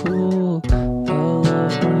acted cool. I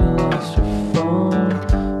love when you lost your phone.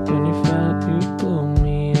 When you found you blew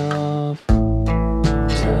me off.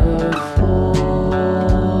 Turf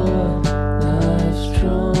war, knives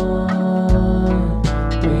drawn.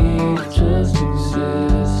 We've just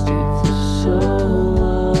existed for so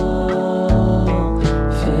long.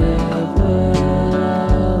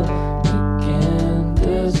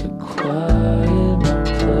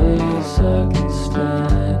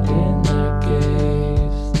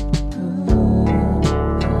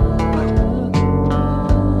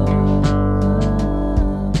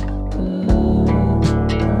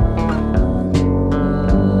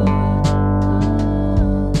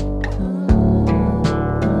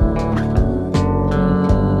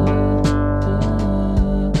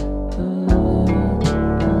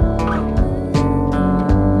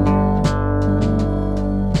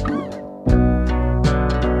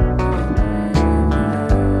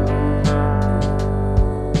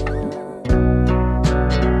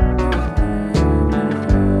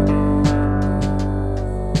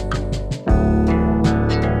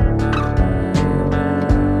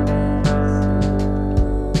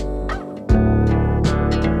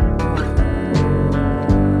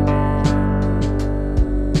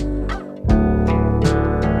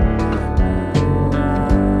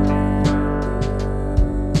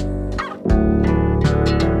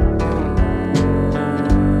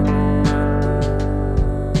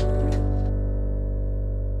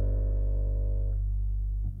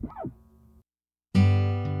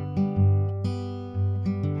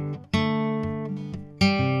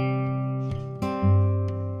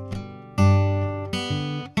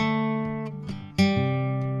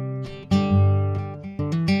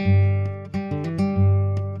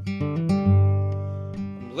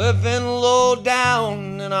 Living low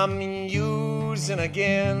down and I'm using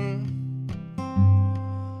again.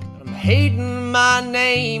 I'm hating my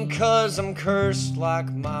name 'cause I'm cursed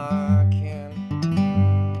like my kin.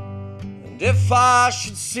 And if I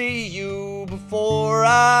should see you before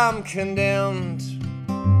I'm condemned,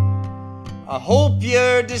 I hope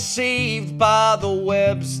you're deceived by the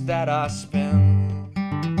webs that I spin.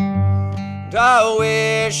 And I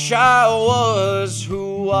wish I was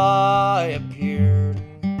who I appeared,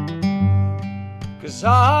 'cause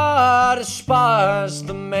I despise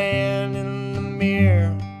the man in the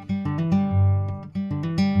mirror.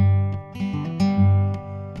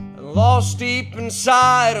 And lost deep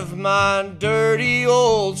inside of my dirty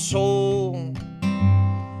old soul,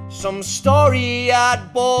 some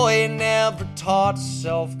story-eyed boy never taught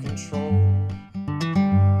self-control.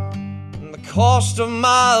 And the cost of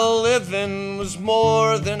my living was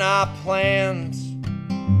more than I planned,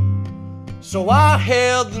 so I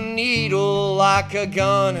held the needle like a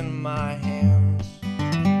gun in my hands.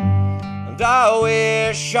 And I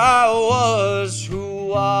wish I was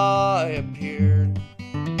who I appeared,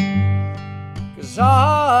 'cause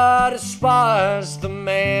I despise the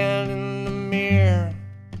man in the mirror.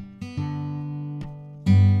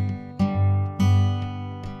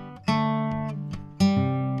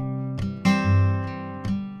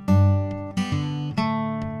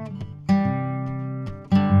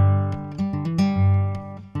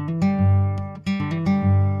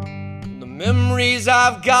 Memories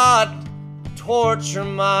I've got torture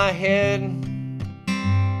my head,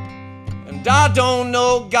 and I don't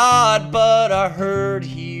know God, but I heard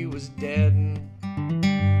he was dead.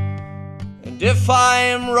 And if I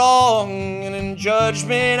am wrong and in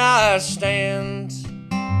judgment I stand,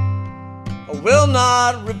 I will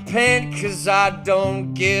not repent, 'cause I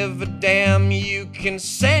don't give a damn. You can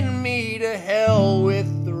send me to hell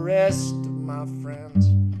with the rest of my friends.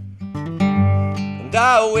 And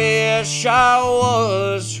I wish I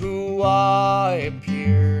was who I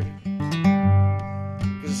appeared,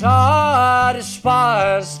 'cause I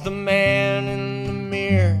despise the man in the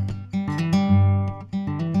mirror.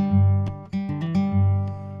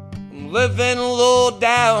 I'm living low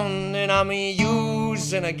down and I'm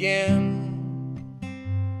using again.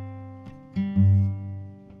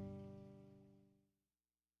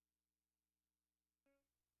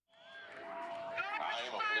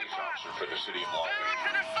 For the city of Long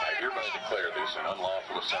Beach, I hereby declare this an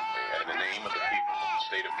unlawful assembly, and in the name of the people of the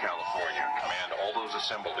state of California, command all those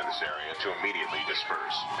assembled in this area to immediately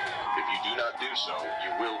disperse. If you do not do so,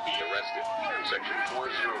 you will be arrested. Section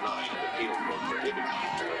 409 of the Penal Code prohibits you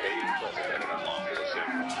from evading present at an unlawful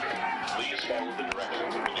assembly. Please follow the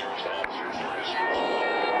directions of the nearest officers or disperse.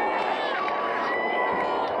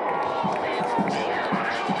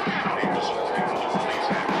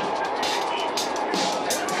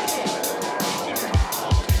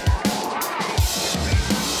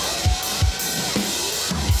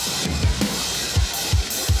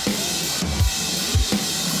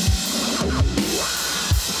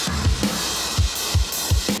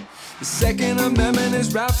 The Second Amendment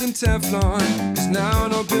is wrapped in Teflon, 'cause now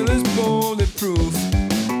no bill is bulletproof.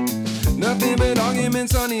 Nothing but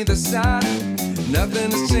arguments on either side.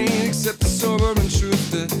 Nothing has changed except the sobering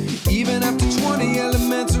truth that even after 20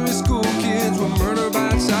 elementary school kids were murdered by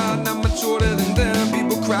a child not much older than them,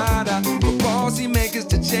 people cried out for policymakers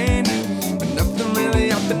to change. But nothing really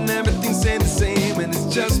happened, everything stayed the same. And it's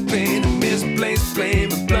just pain and misplaced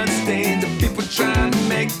blame and bloodstains and people trying to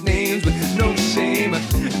make names with no shame.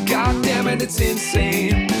 God damn it, it's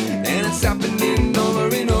insane. And it's happening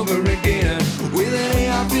over and over again. With an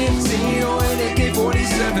AR-15 or an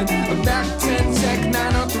AK-47, a MAC-10 Tech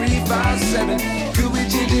 90357. Could we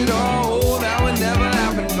change it all? Oh, that would never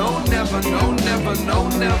happen. No, never, no, never, no,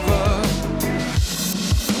 never.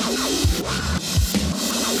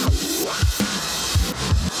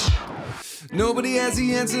 Nobody has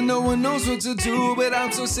the answer, no one knows what to do. But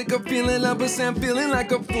I'm so sick of feeling helpless and feeling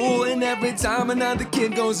like a fool. And every time another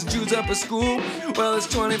kid goes to choose up a school, well, it's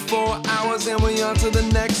 24 hours and we're on to the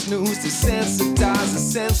next news. Desensitized, the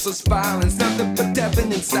senseless violence, nothing but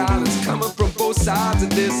deafening silence coming from both sides of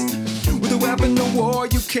this. With a weapon of war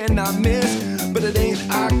you cannot miss, but it ain't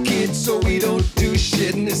our kids, so we don't do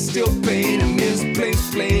shit. And it's still pain and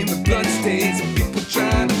misplaced blame and bloodstains and people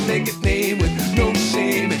trying to make a name with no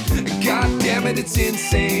shame. And God damn it, it's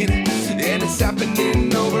insane. And it's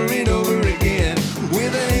happening over and over again.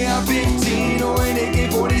 With an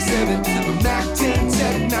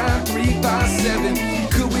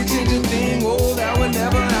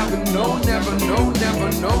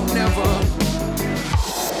no, never.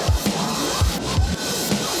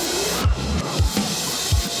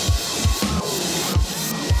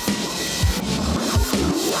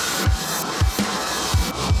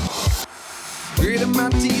 Gritting my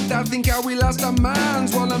teeth, I think how we lost our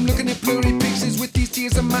minds while I'm looking at blurry pictures with these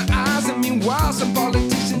tears in my eyes. And meanwhile, some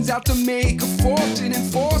politicians out to make a fortune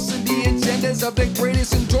enforcing the agendas of their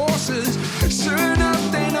greatest endorsers. Sure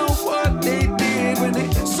enough, they know what they did when they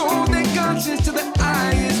sold their conscience to the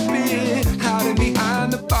highest bid. Hiding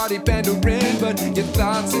behind the body pandering, but your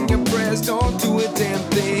thoughts and your prayers don't do a damn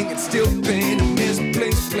thing. It's still pain and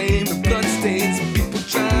misplaced blame and bloodstains and people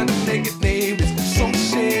trying to make it named. It's so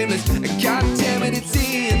shameless. God damn it, it's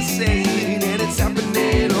insane, and it's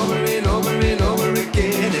happening over and over and over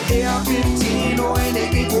again. An AR-15 or an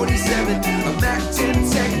AK-47, a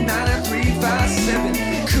MAC-10 Tech 9 and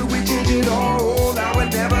 357. Could we change it all? Oh, that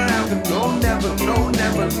would never happen. No, never, no,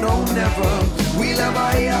 never, no, never. We love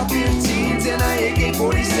our AR-15s and our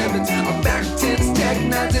AK-47s, our MAC-10s, Tech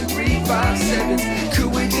 9s and 357s.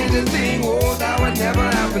 Could we change a thing? Oh, that would never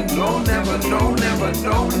happen. No, never, no, never,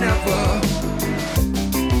 no, never.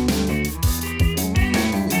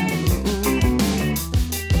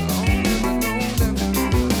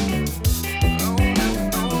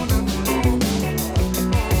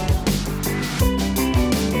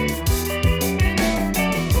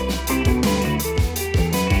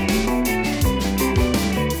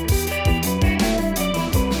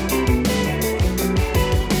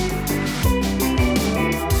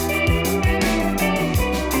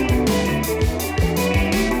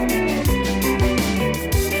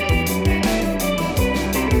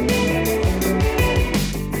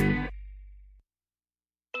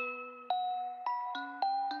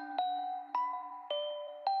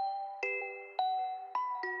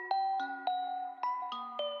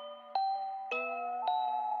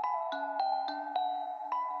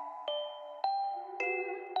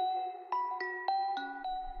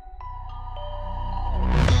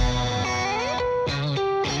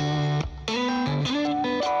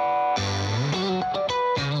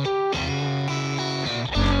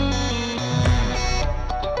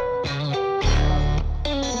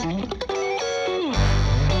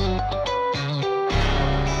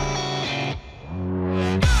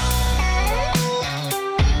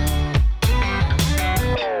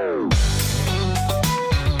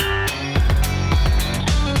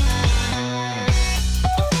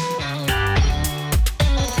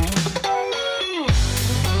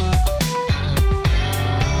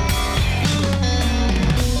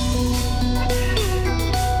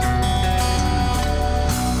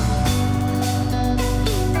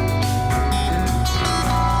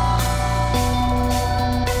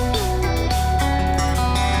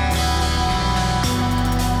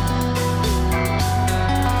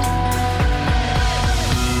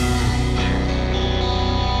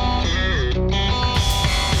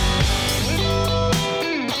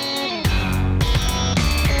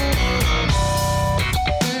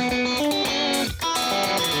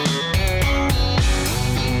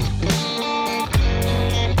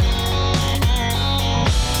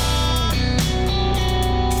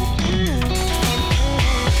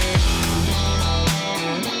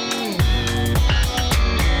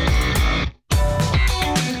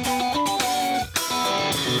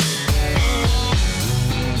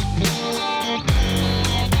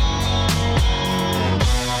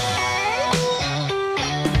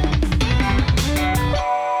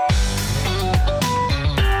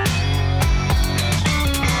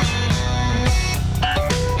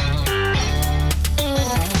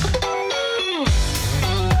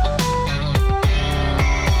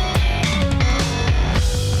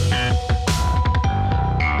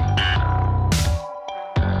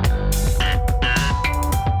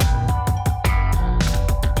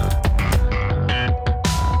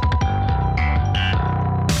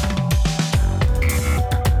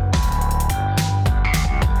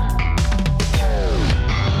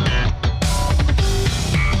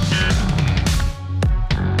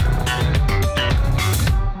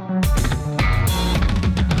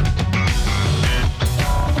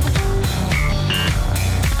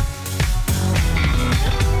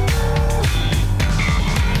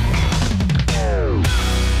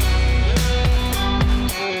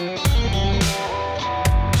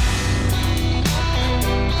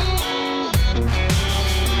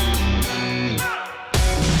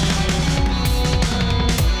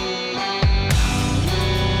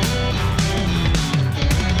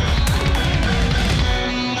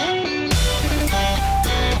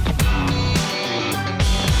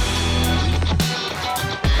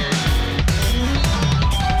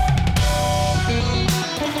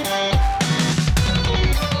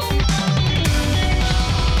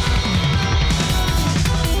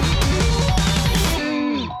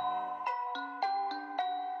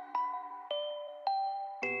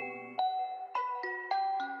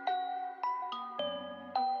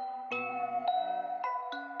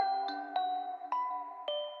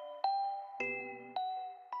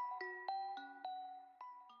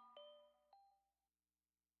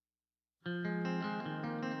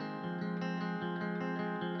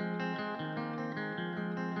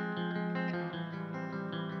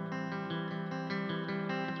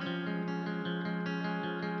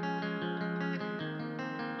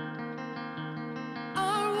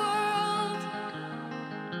 Our world,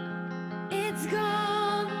 it's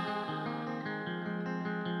gone.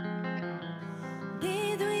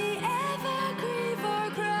 Did we ever grieve or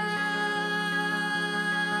cry?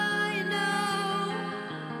 No.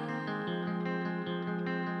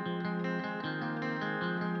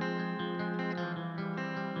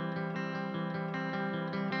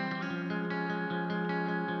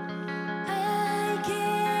 I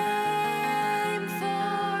came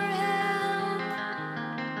for help.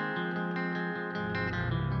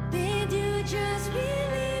 Did you just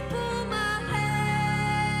really pull my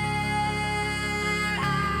hair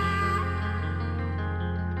out?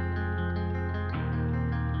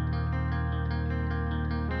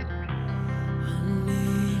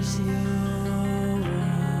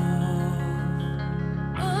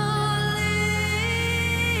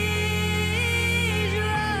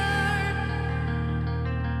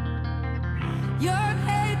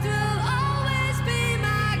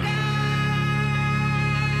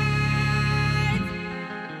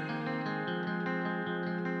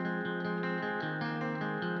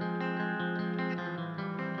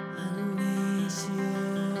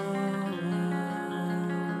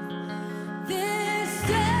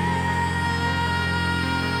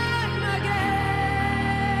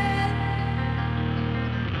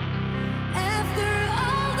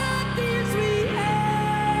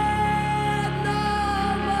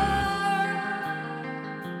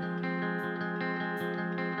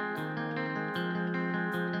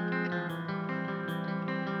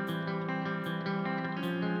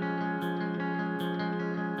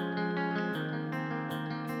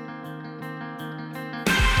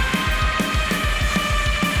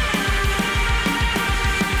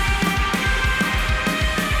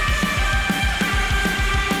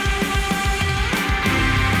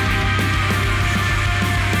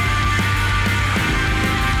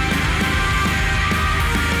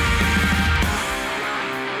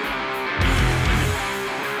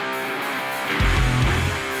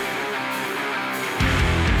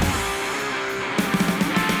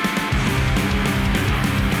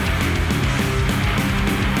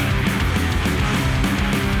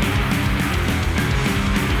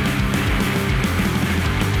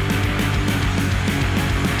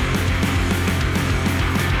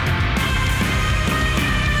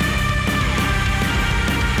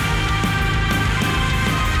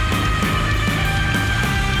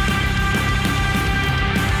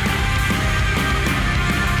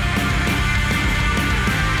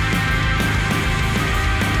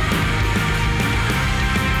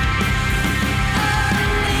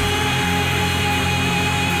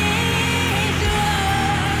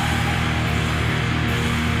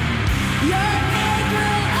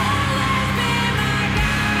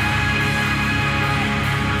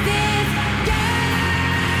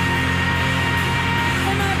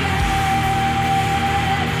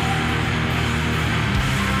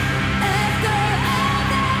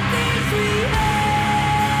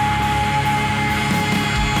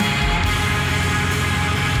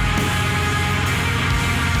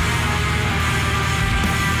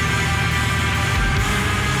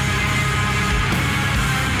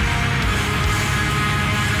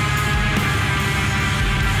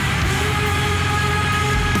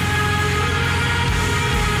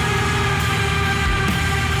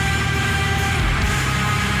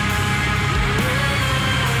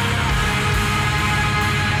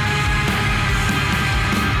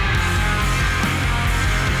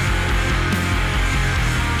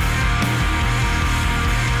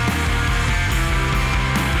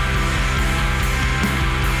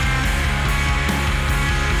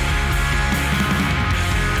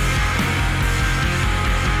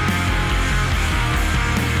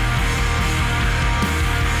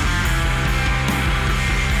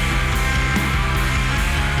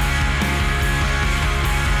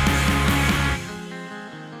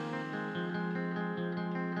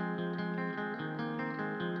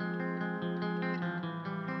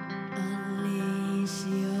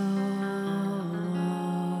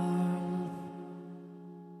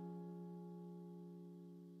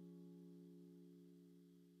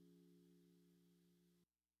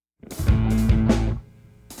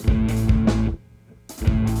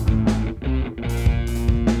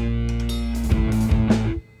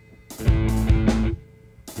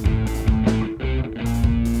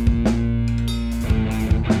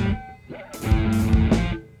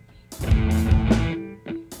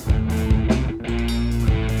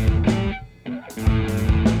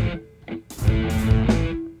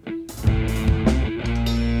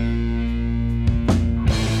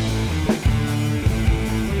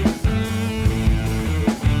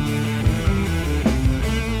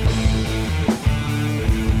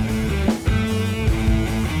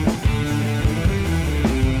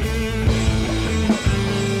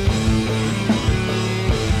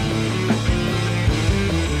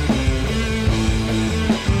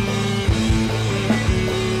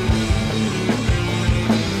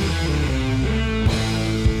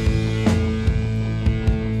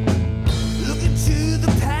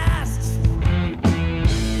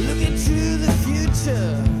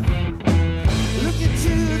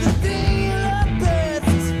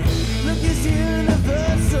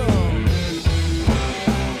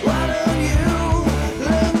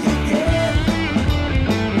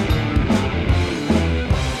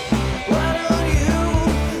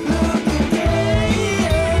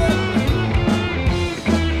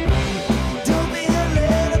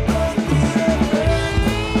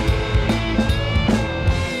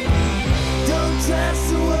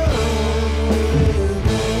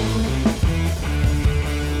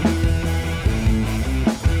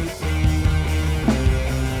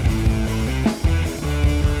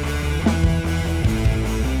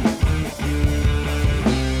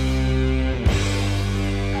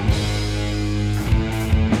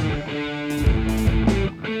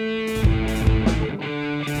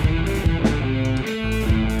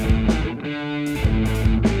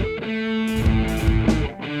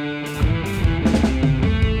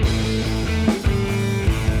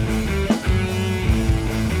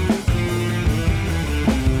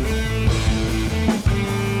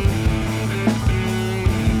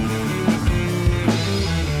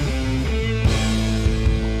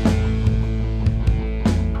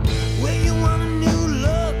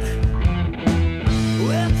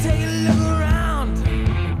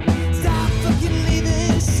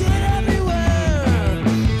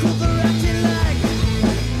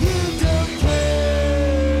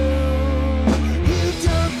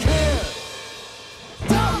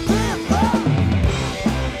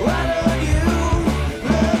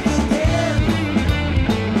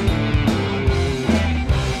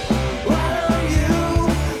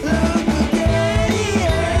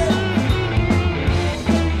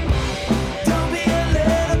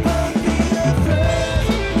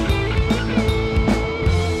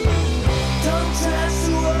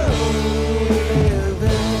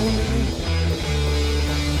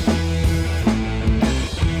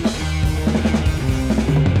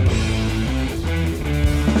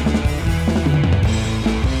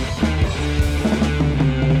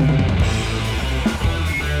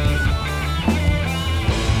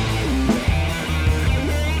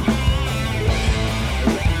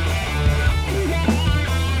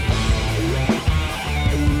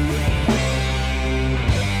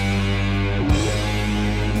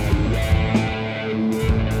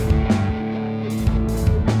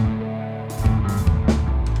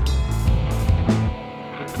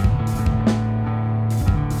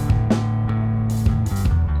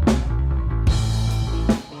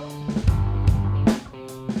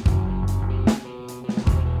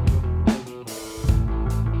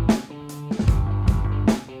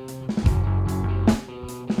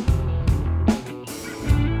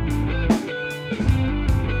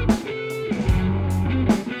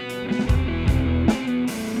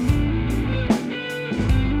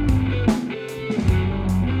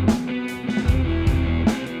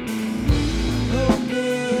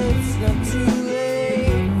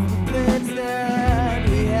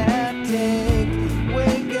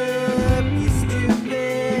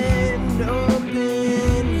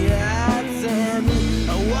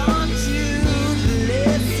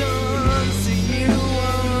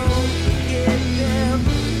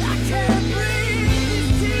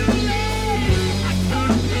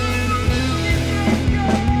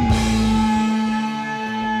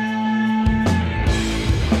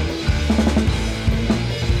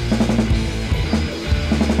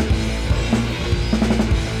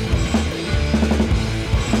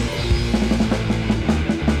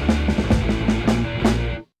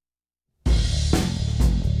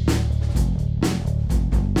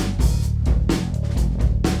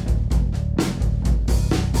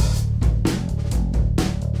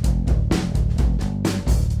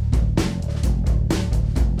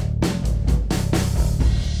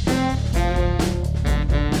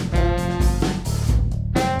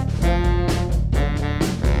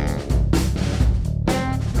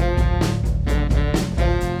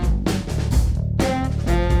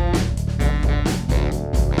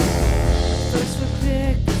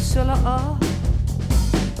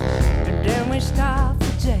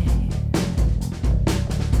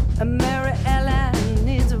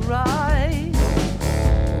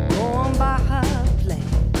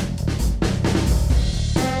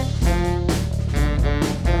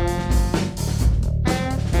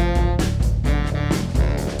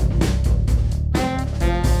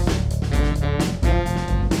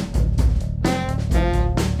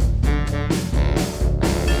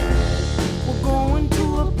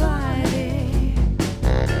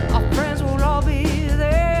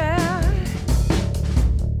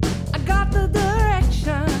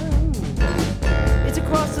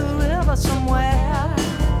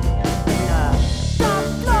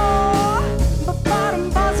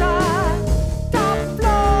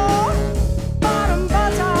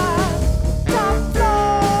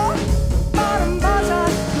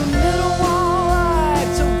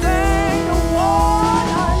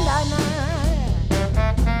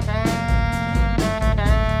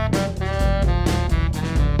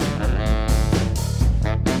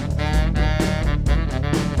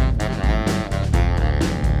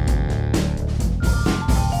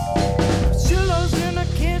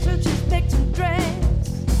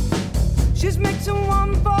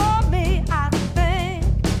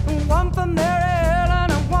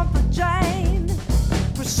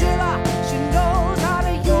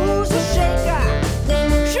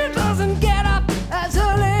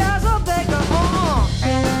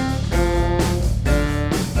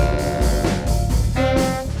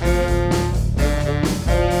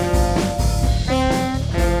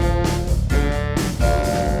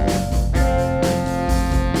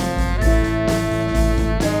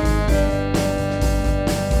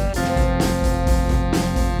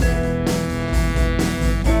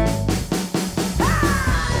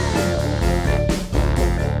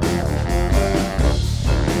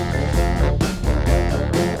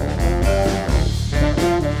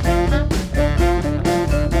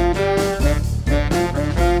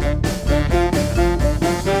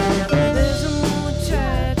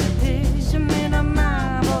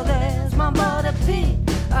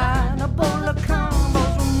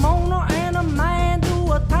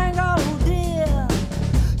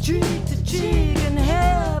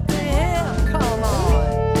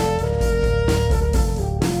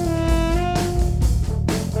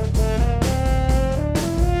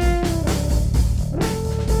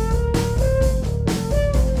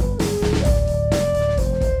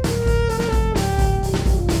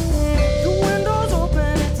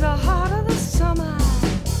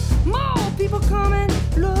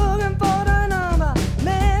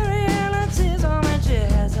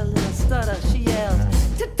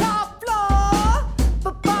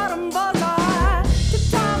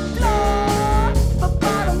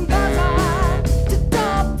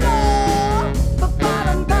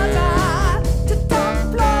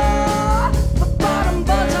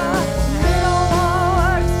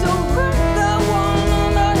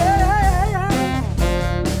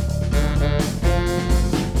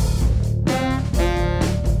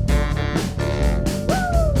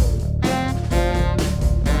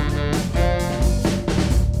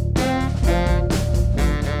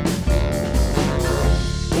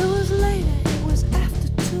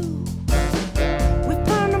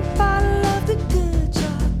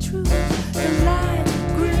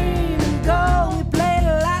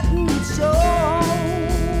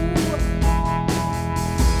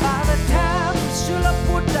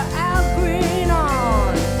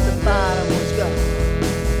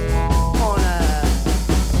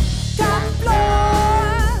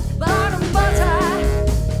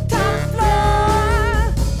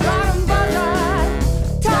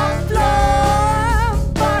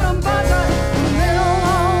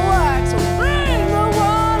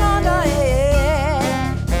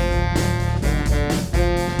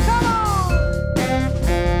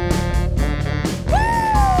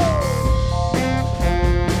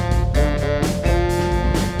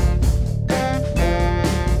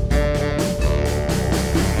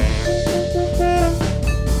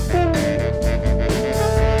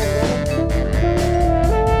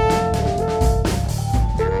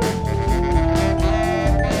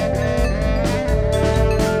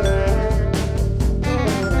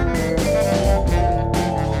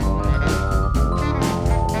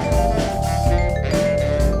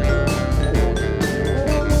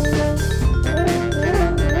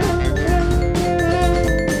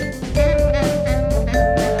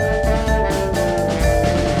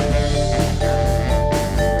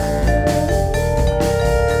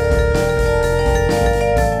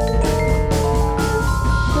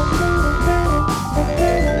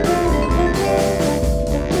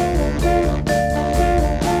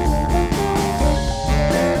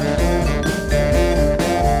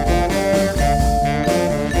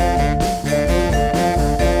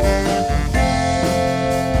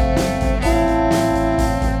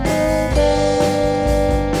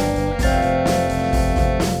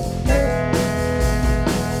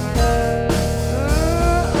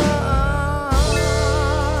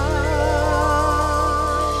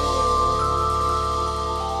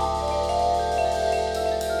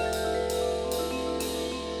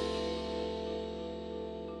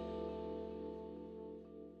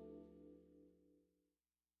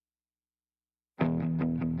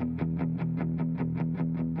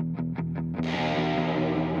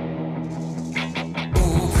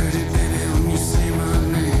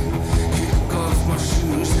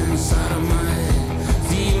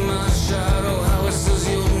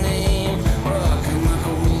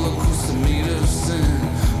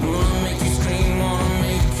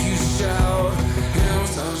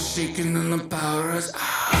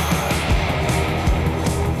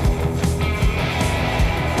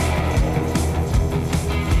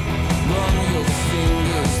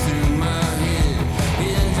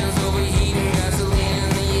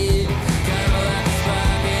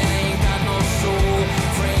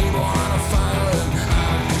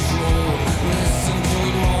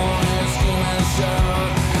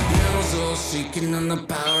 the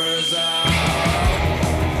power is out.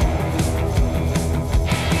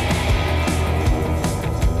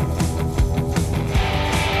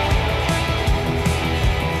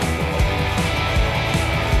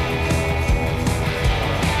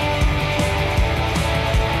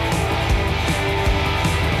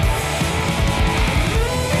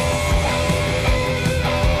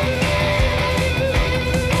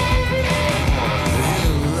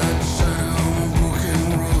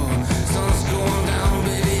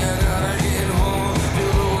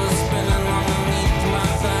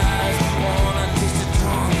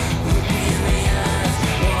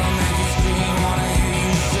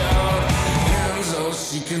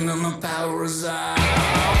 Shaking and the power is out.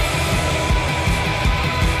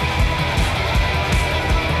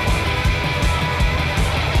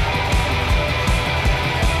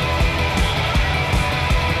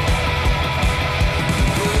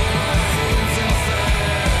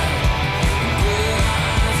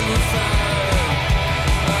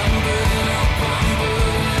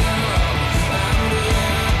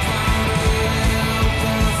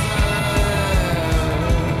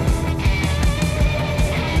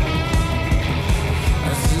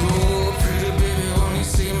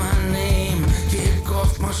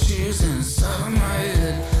 Shoes inside of my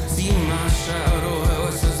head, see my shadow, how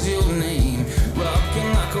it says your name,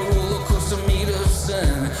 rocking like a roller coaster made of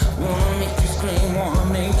sand. Wanna make you scream, wanna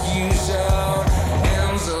make you shout.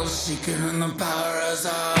 Hands all shaking and the power is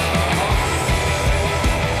out.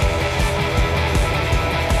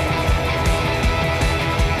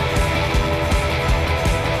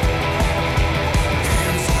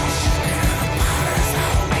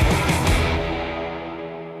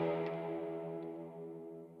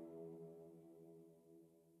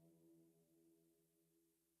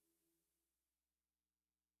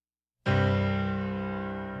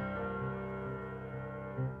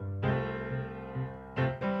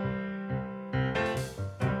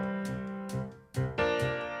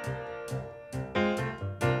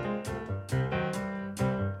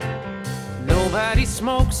 Nobody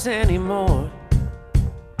smokes anymore.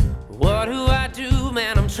 What do I do,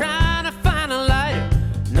 man? I'm trying to find a lighter.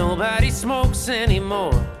 Nobody smokes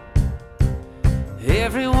anymore.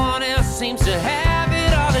 Everyone else seems to have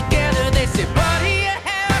it all together. They say, buddy, you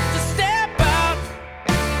have to step out.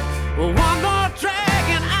 Well, one more drag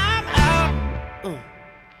and I'm out.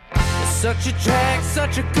 It's such a drag,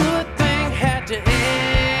 such a good thing had to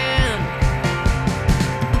end.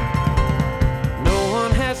 No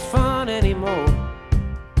one has fun anymore.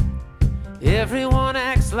 Everyone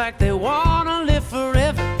acts like they wanna live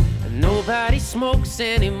forever, and nobody smokes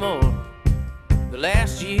anymore. The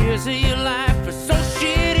last years of your life are so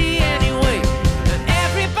shitty anyway, and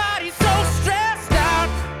everybody's so stressed out.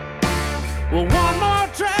 Well, one more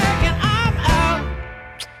drag and I'm out.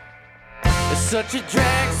 It's such a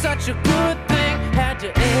drag, such a good thing had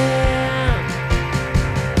to end.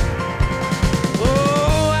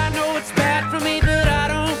 Oh, I know it's bad for me, but I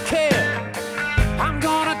don't care. I'm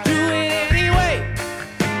gonna do it anyway.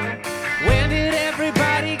 When did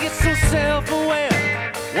everybody get so self-aware?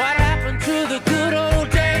 What happened to the good old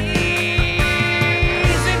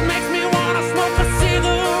days? It makes me wanna smoke a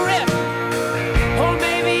cigarette, or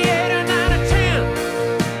maybe 8 or 9 or 10.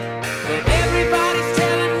 But everybody's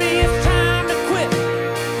telling me it's time to quit.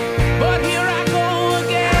 But here I go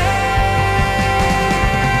again.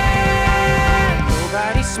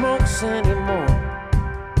 Nobody smokes anymore.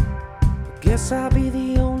 Guess I'll be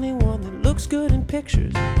the only one that looks good in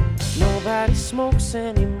pictures. Nobody smokes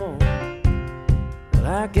anymore. Well,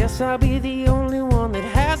 I guess I'll be the only one that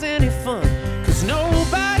has any fun. 'Cause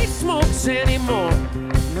nobody smokes anymore.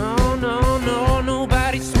 No, no, no,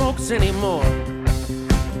 nobody smokes anymore.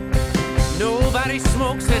 Nobody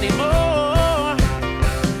smokes anymore.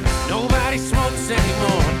 Nobody smokes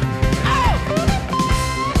anymore.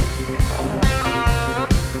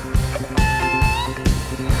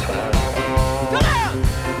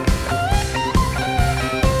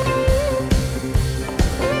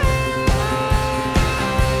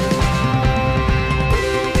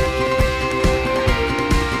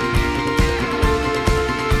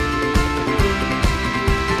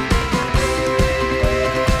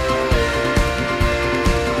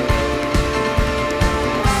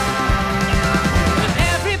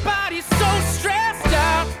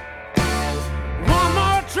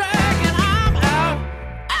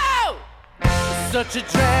 Such a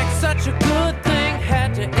drag, such a good thing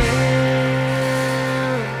had to end.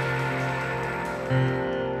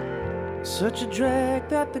 Such a drag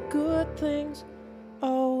that the good things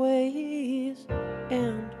always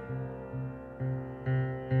end.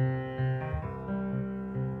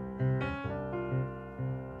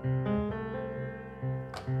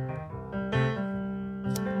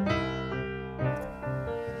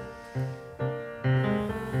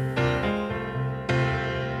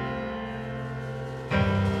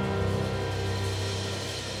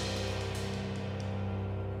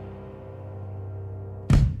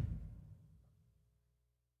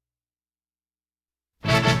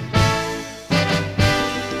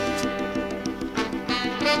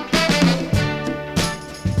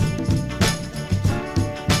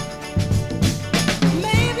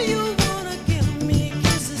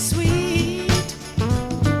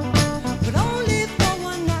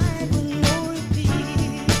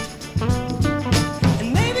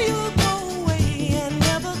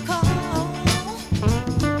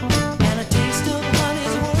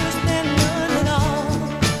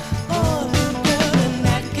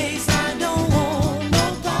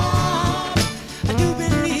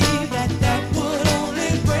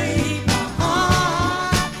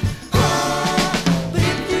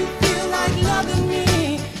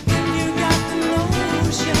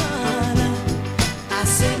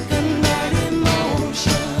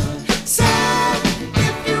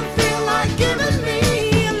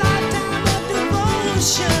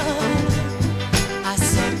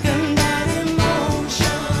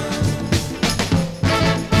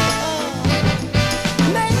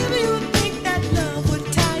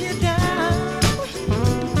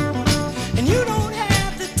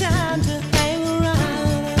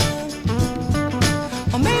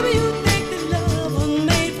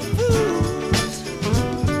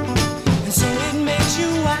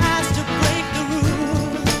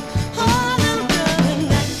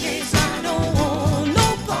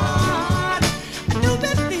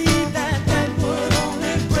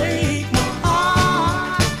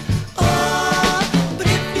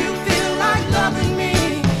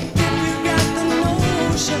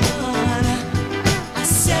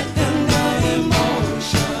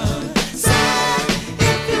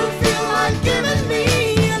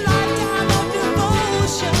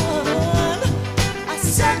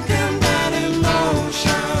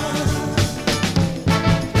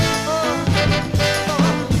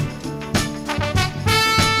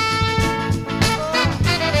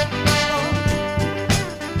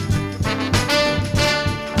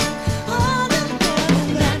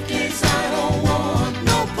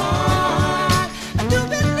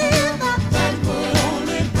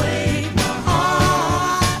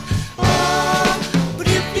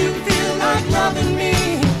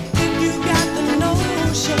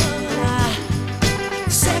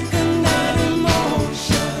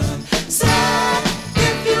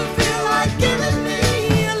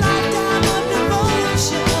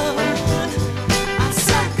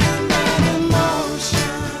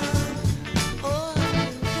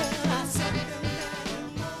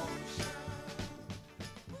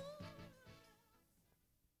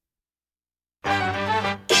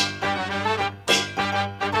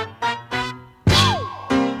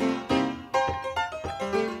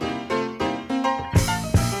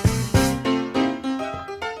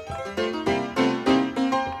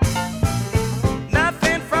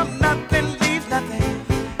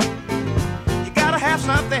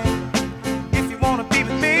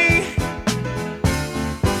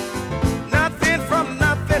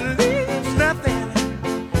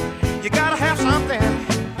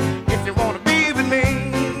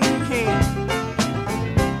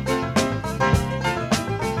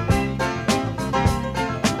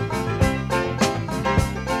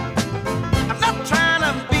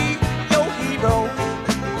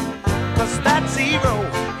 'cause that zero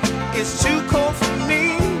is too cold for me.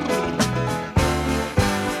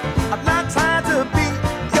 I'm not trying to be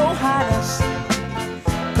your highness,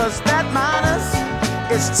 'cause that minus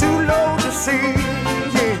is too low to see.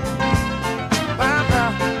 Yeah.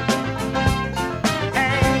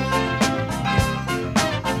 Hey.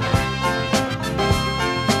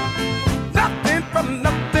 Nothing from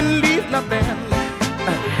nothing, leave nothing.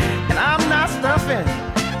 And I'm not stuffing,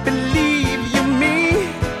 believe you me.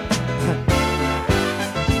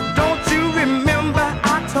 Don't you remember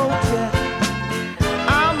I told you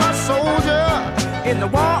I'm a soldier in the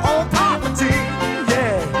war on poverty?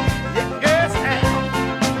 Yeah, yeah, yes,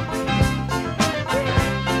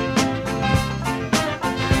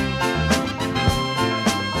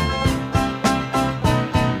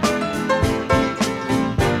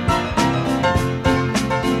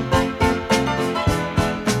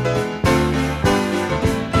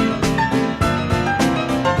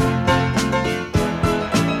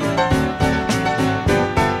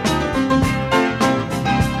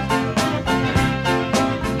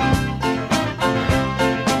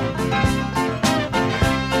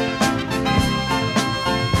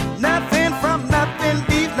 nothing from nothing,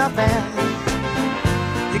 leave nothing.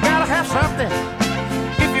 You gotta have something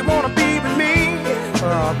if you wanna be with me.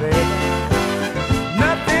 Oh, baby.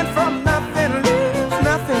 Nothing from nothing, leaves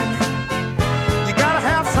nothing. You gotta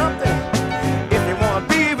have something if you wanna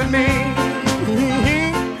be with me.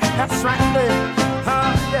 That's right there.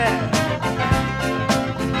 Yeah.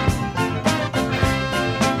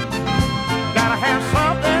 Gotta have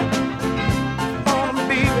something if you wanna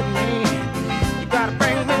be with me. You gotta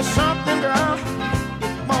bring me something, girl,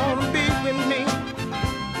 if you wanna be with me.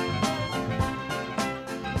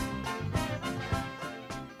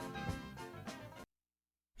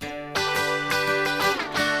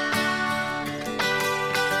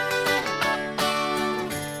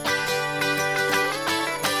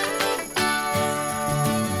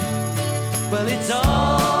 Well, it's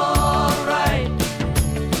alright,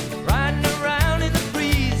 riding around in the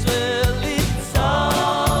breeze. Well, it's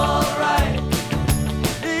alright,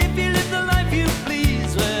 if you live the life you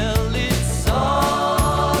please. Well, it's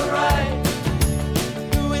alright,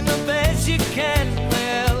 doing the best you can.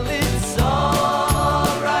 Well, it's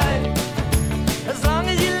alright, as long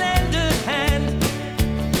as you lend a hand.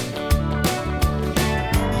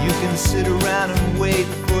 You can sit around and wait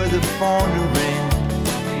for the phone to ring,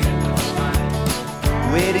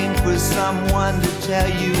 waiting for someone to tell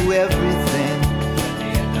you everything.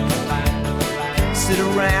 Sit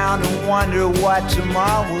around and wonder what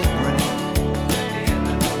tomorrow will bring.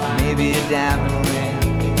 Maybe a diamond ring.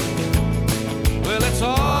 Well, it's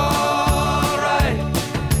alright,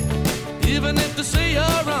 even if they say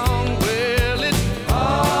you're wrong. Well, it's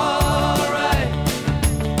alright,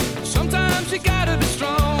 sometimes you gotta be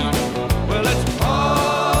strong. Well, it's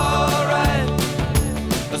alright,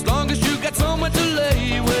 as long as you got somewhere to lay.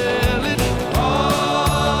 Well, it's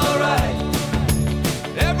alright,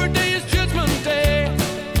 every day is Judgment Day.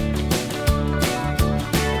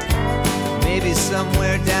 Maybe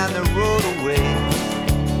somewhere down the road away,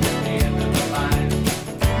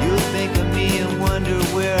 you'll think of me and wonder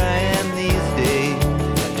where I am these days.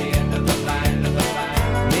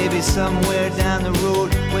 Maybe somewhere down the road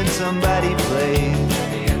when somebody plays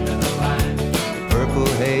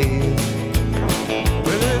Purple Haze.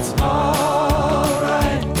 Well, it's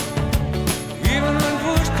alright, even when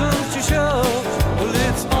push comes to shove. Well,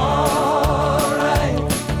 it's alright,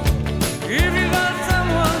 if you got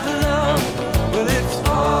someone to love. Well, it's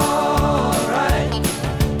alright,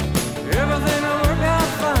 everything will work out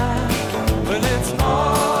fine. Well, it's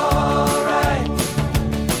alright,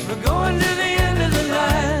 we're going to the end of the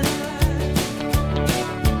line.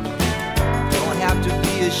 Don't have to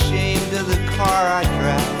be ashamed of the car I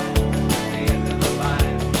drive.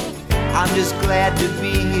 I'm just glad to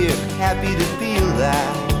be here, happy to be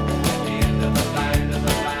alive.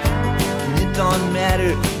 And it don't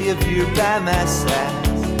matter if you're by my side,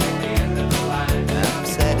 I'm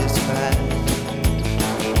satisfied.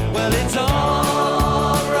 Well, it's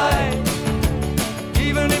alright,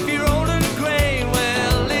 even if you're old and gray.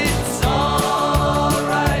 Well, it's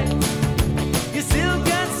alright, you still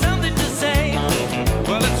got something to say.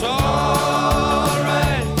 Well, it's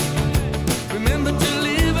alright, remember to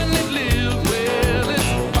live and live. Well,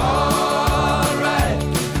 it's alright,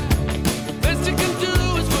 the best you can do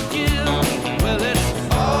is forgive. Well, it's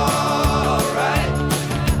alright,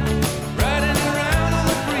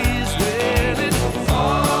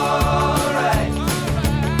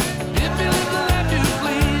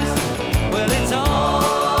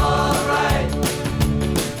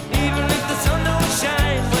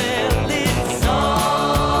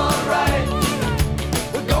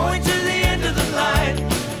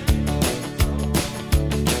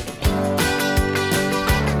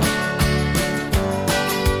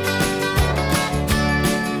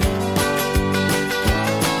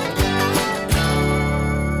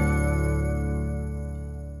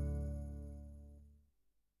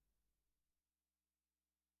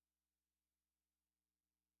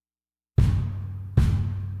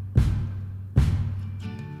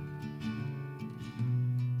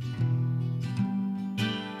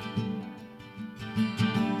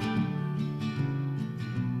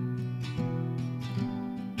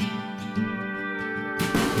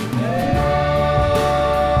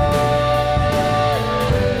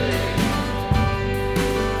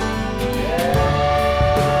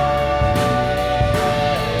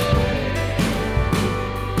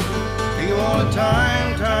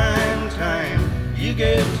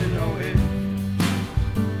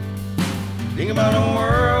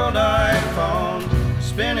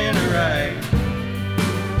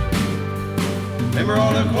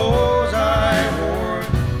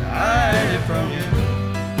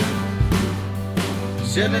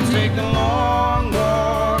 Said let's take the long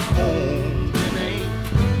walk home tonight.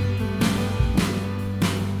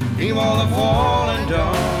 Think of all the falling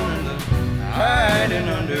down and the hiding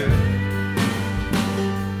under.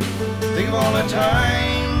 Think of all the time.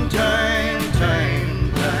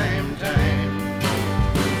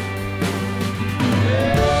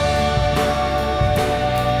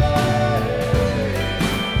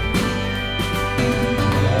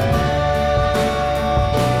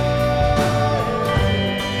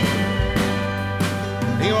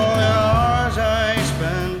 Think of all the hours I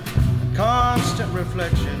spent, constant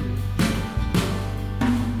reflection.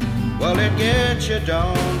 Well, it gets you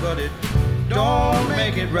down, but it don't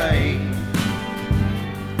make it right.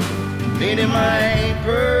 Needing my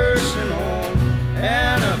personal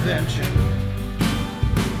intervention.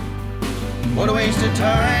 What a waste of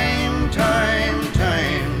time, time,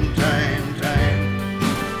 time, time, time.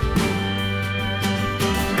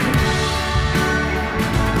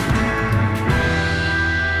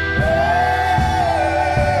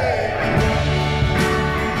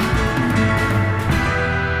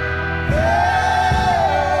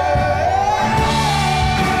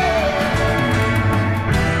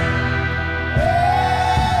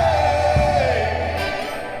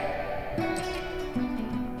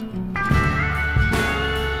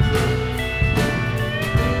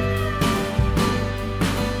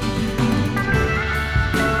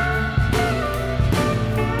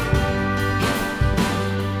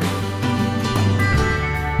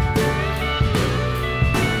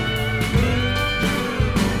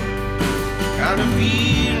 Got a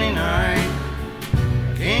feeling I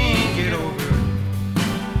can't get over.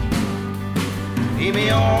 Maybe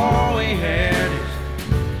all we had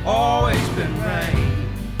has always been right.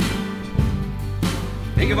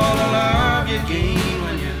 Think of all the love you gain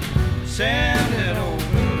when you send it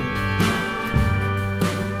over.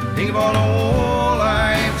 Think of all the whole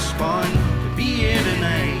life's fun to be here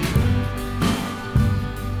tonight.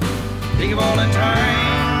 Think of all the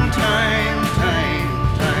time, time, time.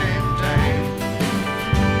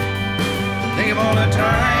 Think of all the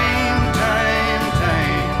time, time,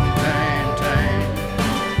 time, time, time.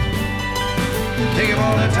 Think of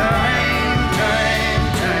all the time, time,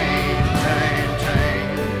 time, time, time.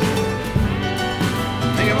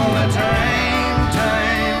 Think of all the time,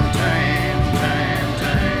 time, time, time,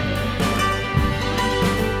 time.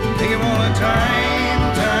 Think of all the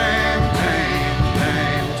time, time, time,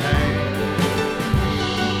 time, time.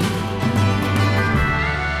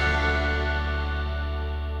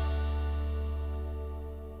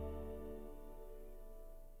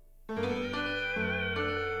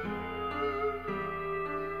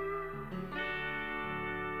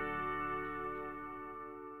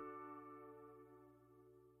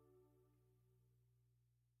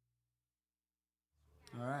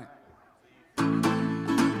 All right.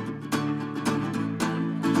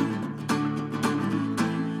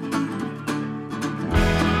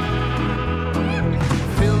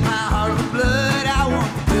 Fill my heart with blood, I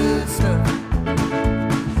want the good stuff.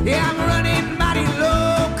 Yeah, I'm running mighty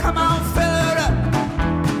low, come on, fill it up.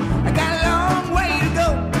 I got a long way to go,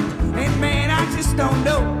 and man, I just don't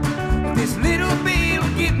know if this little bit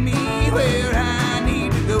will get me where I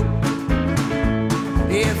need to go.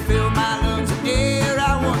 Yeah, fill my lungs with air, I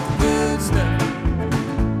want the good stuff.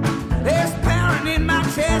 There's pounding in my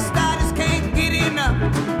chest, I just can't get enough.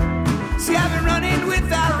 See, I've been running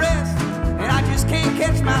without rest, and I just can't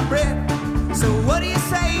catch my breath. So what do you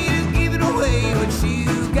say to giving away what you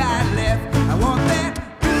got left? I want that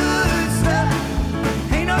good stuff.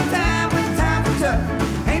 Ain't no time when the times are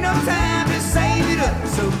tough. Ain't no time to save it up.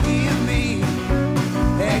 So give me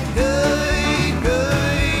that good,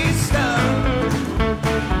 good stuff.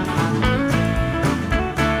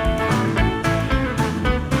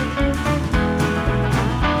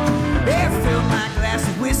 Yeah, fill my glass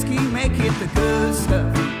of whiskey, make it the good stuff.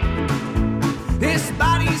 This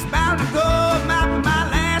body's bound to go, my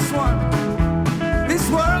last one. This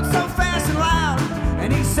world's so fast and loud,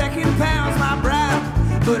 and each second pounds my brow.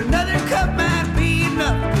 But another cup might be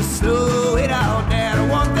enough to slow it all down. I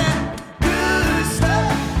want that good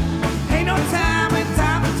stuff. Ain't no time when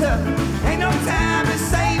times are tough. Ain't no time to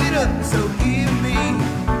save it up. So give me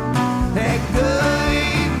that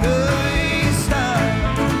good, good stuff.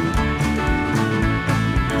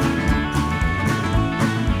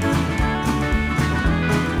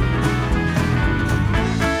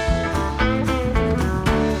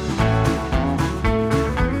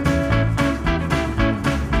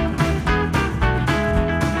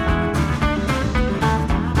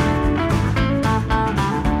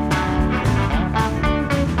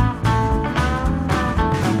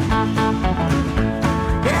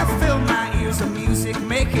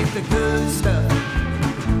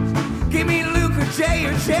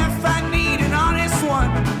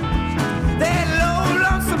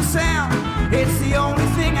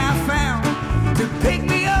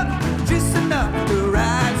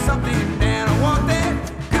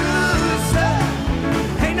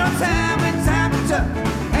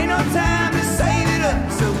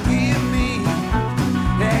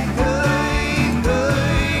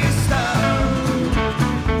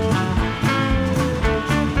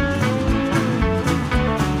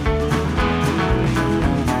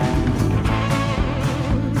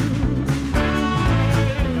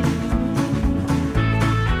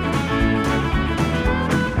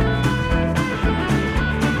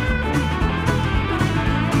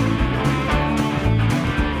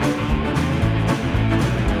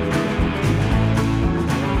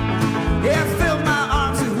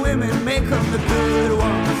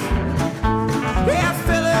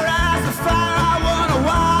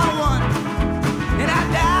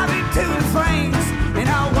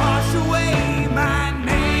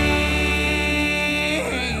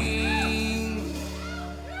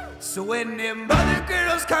 So when them other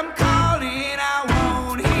girls come calling, I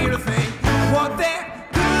won't hear a thing. I want that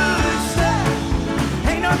good stuff.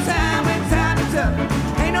 Ain't no time when time is up.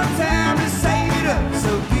 Ain't no time to save it up.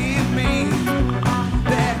 So give me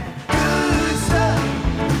that good stuff.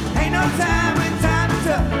 Ain't no time when time is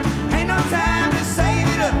up. Ain't no time to save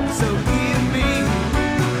it up. So give me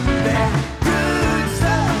that good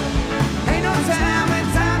stuff. Ain't no time when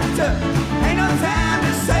time is up. Ain't no time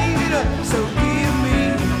to save it up. So give me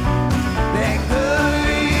that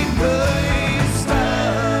good, good stuff.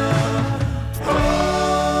 Oh.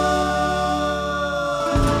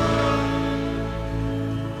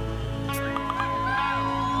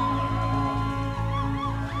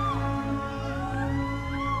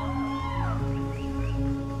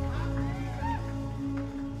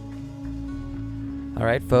 All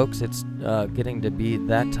right, folks, it's getting to be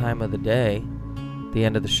that time of the day, the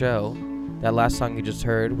end of the show. That last song you just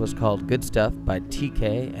heard was called Good Stuff by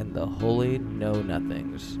TK and the Holy Know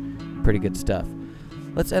Nothings. Pretty good stuff.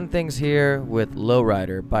 Let's end things here with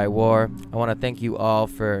Lowrider by War. I want to thank you all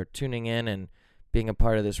for tuning in and being a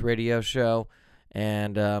part of this radio show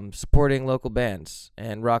and supporting local bands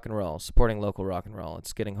and rock and roll, supporting local rock and roll.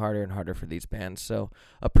 It's getting harder and harder for these bands, so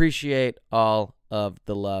appreciate all of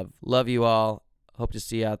the love. Love you all. Hope to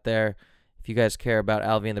see you out there. If you guys care about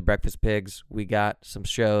Alvy and the Breakfast Pigs, we got some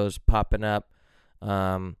shows popping up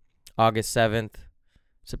August 7th,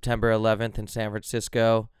 September 11th in San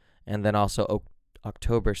Francisco, and then also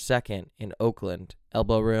October 2nd in Oakland,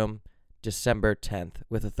 Elbow Room, December 10th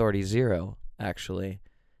with Authority Zero, actually,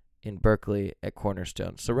 in Berkeley at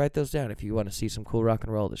Cornerstone. So write those down if you want to see some cool rock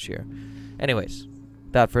and roll this year. Anyways,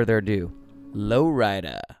 without further ado,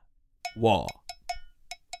 Lowrider, War.